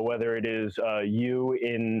 whether it is you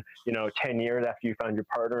in 10 years after you found your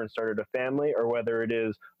partner and started a family, or whether it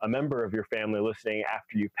is a member of your family listening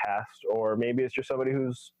after you passed, or maybe it's just somebody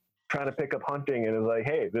who's trying to pick up hunting and is like,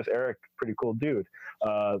 hey, this Eric, pretty cool dude.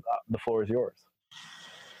 The floor is yours.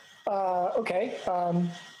 Okay.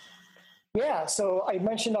 Yeah, so I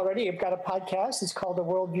mentioned already, I've got a podcast. It's called The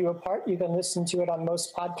Worldview Apart. You can listen to it on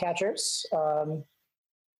most podcatchers.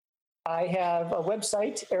 I have a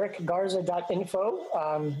website,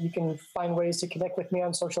 ericgarza.info. You can find ways to connect with me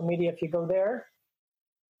on social media if you go there.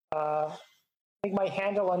 I think my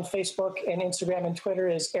handle on Facebook and Instagram and Twitter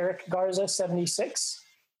is ericgarza76.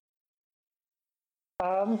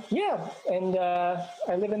 Yeah, and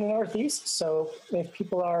I live in the Northeast, so if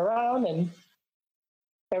people are around and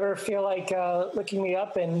ever feel like looking me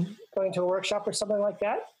up and going to a workshop or something like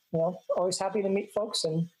that, always happy to meet folks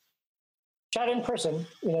and chat in person.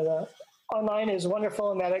 The online is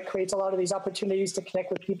wonderful in that it creates a lot of these opportunities to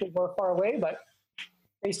connect with people who are far away, but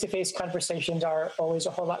face-to-face conversations are always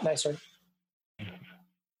a whole lot nicer.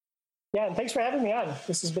 Yeah, and thanks for having me on.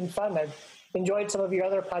 This has been fun. I've enjoyed some of your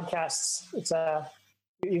other podcasts. It's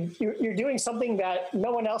You're doing something that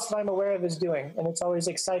no one else that I'm aware of is doing, and it's always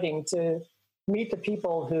exciting to meet the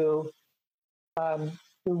people who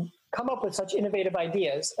come up with such innovative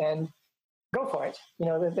ideas and go for it. You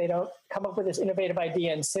know, that they don't come up with this innovative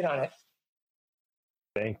idea and sit on it.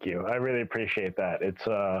 Thank you. I really appreciate that. It's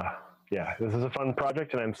yeah, this is a fun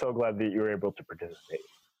project, and I'm so glad that you were able to participate.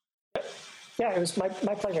 Yeah, it was my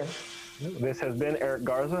pleasure. This has been Eric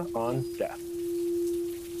Garza on Death.